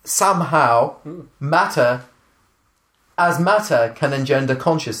somehow matter can engender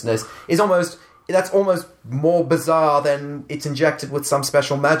consciousness that's almost more bizarre than it's injected with some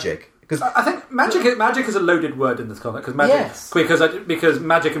special magic. Because I think magic is a loaded word in this context because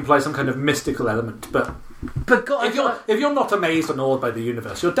magic implies some kind of mystical element. But God, if you're not amazed and awed by the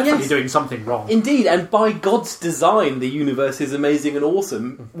universe, you're definitely doing something wrong. Indeed, and by God's design, the universe is amazing and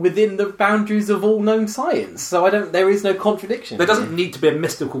awesome within the boundaries of all known science. So there is no contradiction. There doesn't need to be a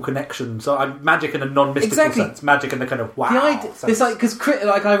mystical connection. So magic in a non-mystical sense, magic in the kind of sense. It's like because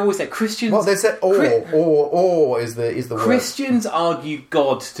like I've always said, Christians. Well, they said or is the word. Christians argue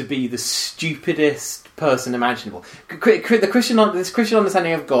God to be the stupidest person imaginable. The Christian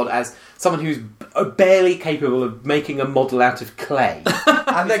understanding of God as someone who's barely capable of making a model out of clay.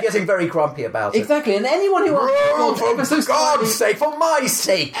 And they're getting very grumpy about it. Exactly, and anyone who for God's sake, for my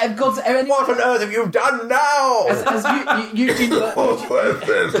sake! What on earth have you done now? As Eugene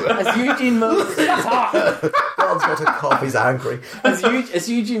Merman God's got a cough, he's angry. As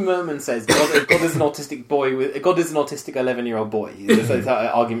Eugene Merman says, God is an autistic boy. God is an autistic 11-year-old boy. That's an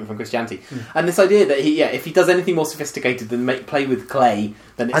argument from Christianity. And this idea that if he does anything more sophisticated than play with clay,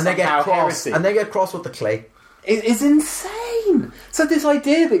 then it's heresy. And they get cross with the clay. It's insane. So this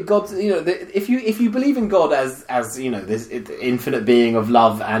idea that God, if you believe in God as this infinite being of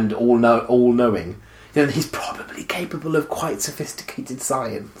love and all knowing, then he's probably capable of quite sophisticated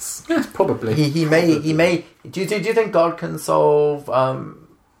science. Yes, probably. He may. Do you think God can solve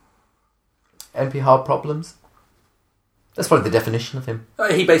NP-hard problems? That's probably the definition of him.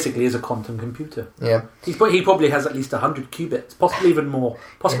 He basically is a quantum computer. Yeah. He probably has at least 100 qubits, possibly even more,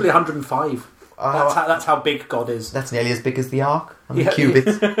 possibly 105. That's how big God is. That's nearly as big as the Ark.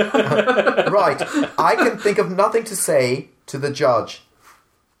 Qubits. Right. I can think of nothing to say to the judge.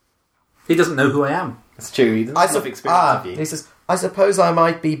 He doesn't know who I am. That's true. He doesn't have experience of you. He says, I suppose I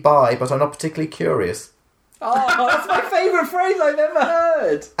might be bi, but I'm not particularly curious. Oh, that's my favourite phrase I've ever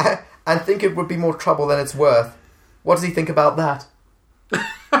heard. And think it would be more trouble than it's worth. What does he think about that?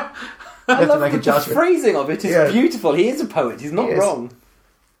 I love the phrasing of it. It's beautiful. He is a poet. He's not wrong.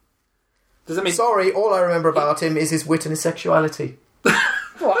 Does it mean... Sorry, all I remember about him is his wit and his sexuality.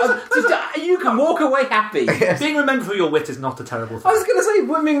 You can walk away happy. Yes. Being remembered for your wit is not a terrible thing. I was going to say,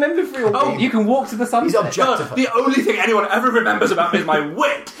 being remembered for your wit. You can walk to the sunset. He's objectified. The only thing anyone ever remembers about me is my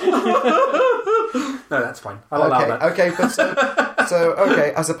wit. No, that's fine. I'll allow that. Okay, but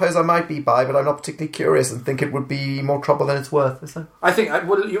I suppose I might be bi, but I'm not particularly curious and think it would be more trouble than it's worth. Is that? I think,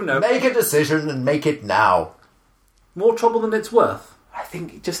 Make a decision and make it now. More trouble than it's worth? I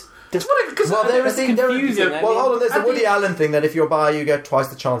think there's confusing. Hold on. There's the Woody Allen thing that if you're bi, you get twice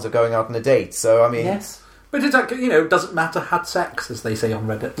the chance of going out on a date. So I mean, yes. But it's like, doesn't matter had sex, as they say on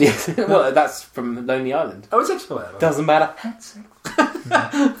Reddit. Yes. Well, that's from Lonely Island. Oh, is it? Doesn't matter had sex.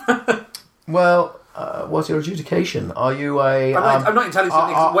 Well, what's your adjudication? Are you a? I'm not entirely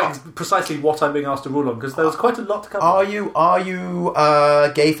certain precisely what I'm being asked to rule on because there's quite a lot to cover. Are you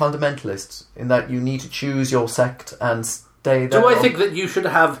gay fundamentalists in that you need to choose your sect and stay there? Do I think that you should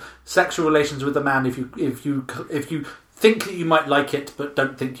have sexual relations with a man if you think that you might like it but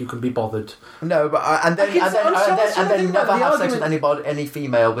don't think you can be bothered? No, but and then never have sex with any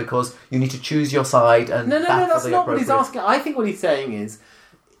female because you need to choose your side and no, that's not what he's asking. I think what he's saying is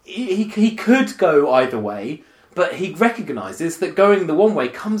he could go either way, but he recognises that going the one way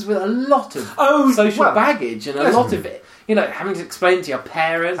comes with a lot of social baggage and a lot of it. Having to explain to your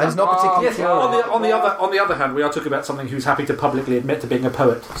parents. And it's not particularly clear. On the other hand, we are talking about something who's happy to publicly admit to being a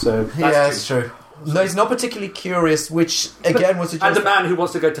poet. So that's true. No, he's not particularly curious, which again was and a man who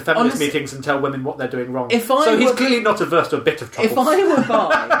wants to go to feminist meetings and tell women what they're doing wrong. He's clearly not averse to a bit of trouble. If I were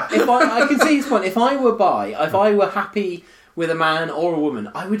bi, I can see his point. If I were bi, if I were happy with a man or a woman,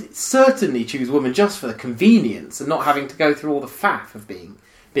 I would certainly choose a woman just for the convenience and not having to go through all the faff of being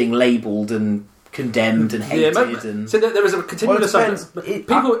labelled and condemned and hated. So there is a continuous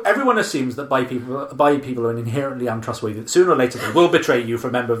everyone assumes that bi people are inherently untrustworthy. That sooner or later they will betray you for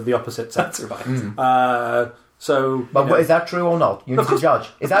a member of the opposite sex. That's right. So, But is that true or not? You need to judge.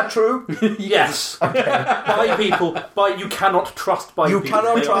 Is that true? yes. Bi people, you cannot trust bi people. You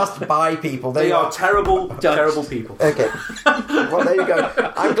cannot trust bi people. They are terrible, terrible people. Okay. Well, there you go.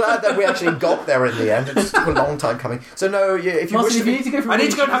 I'm glad that we actually got there in the end. It just took a long time coming. So, no, if you Martin, wish if you need to go for I need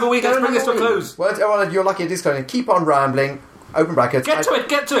to go and have a week. Let's bring this to a close. Well, you're lucky at this point. Keep on rambling. Open brackets. Get to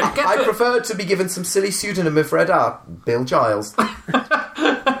it. I prefer to be given some silly pseudonym of Red Art, Bill Giles.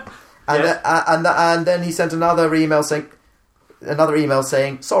 And then he sent another email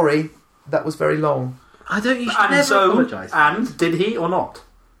saying, sorry, that was very long. You should never apologise. And did he or not?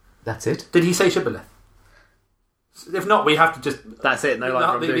 That's it. Did he say Shibboleth? If not, we have to just... That's it.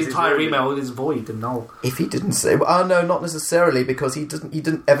 The entire email is void and null. If he didn't say... no, not necessarily, because he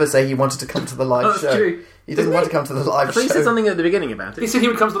didn't ever say he wanted to come to the live show. That's true. He doesn't want to come to the live show. He said something at the beginning about it. He said he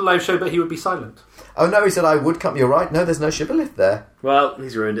would come to the live show, but he would be silent. Oh, no, he said I would come. You're right. No, there's no Shibboleth there. Well,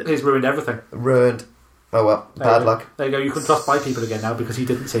 he's ruined it. He's ruined everything. Ruined. Oh, well. Bad luck. There you go. You can trust bi people again now because he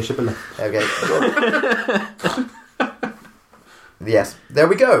didn't say Shibboleth. Okay. Yes. There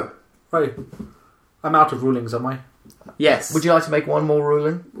we go. Right. I'm out of rulings, am I? Yes. Would you like to make one more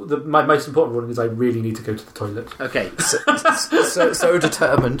ruling? My most important ruling is I really need to go to the toilet. Okay. So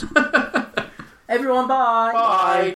determined. Everyone, bye. Bye.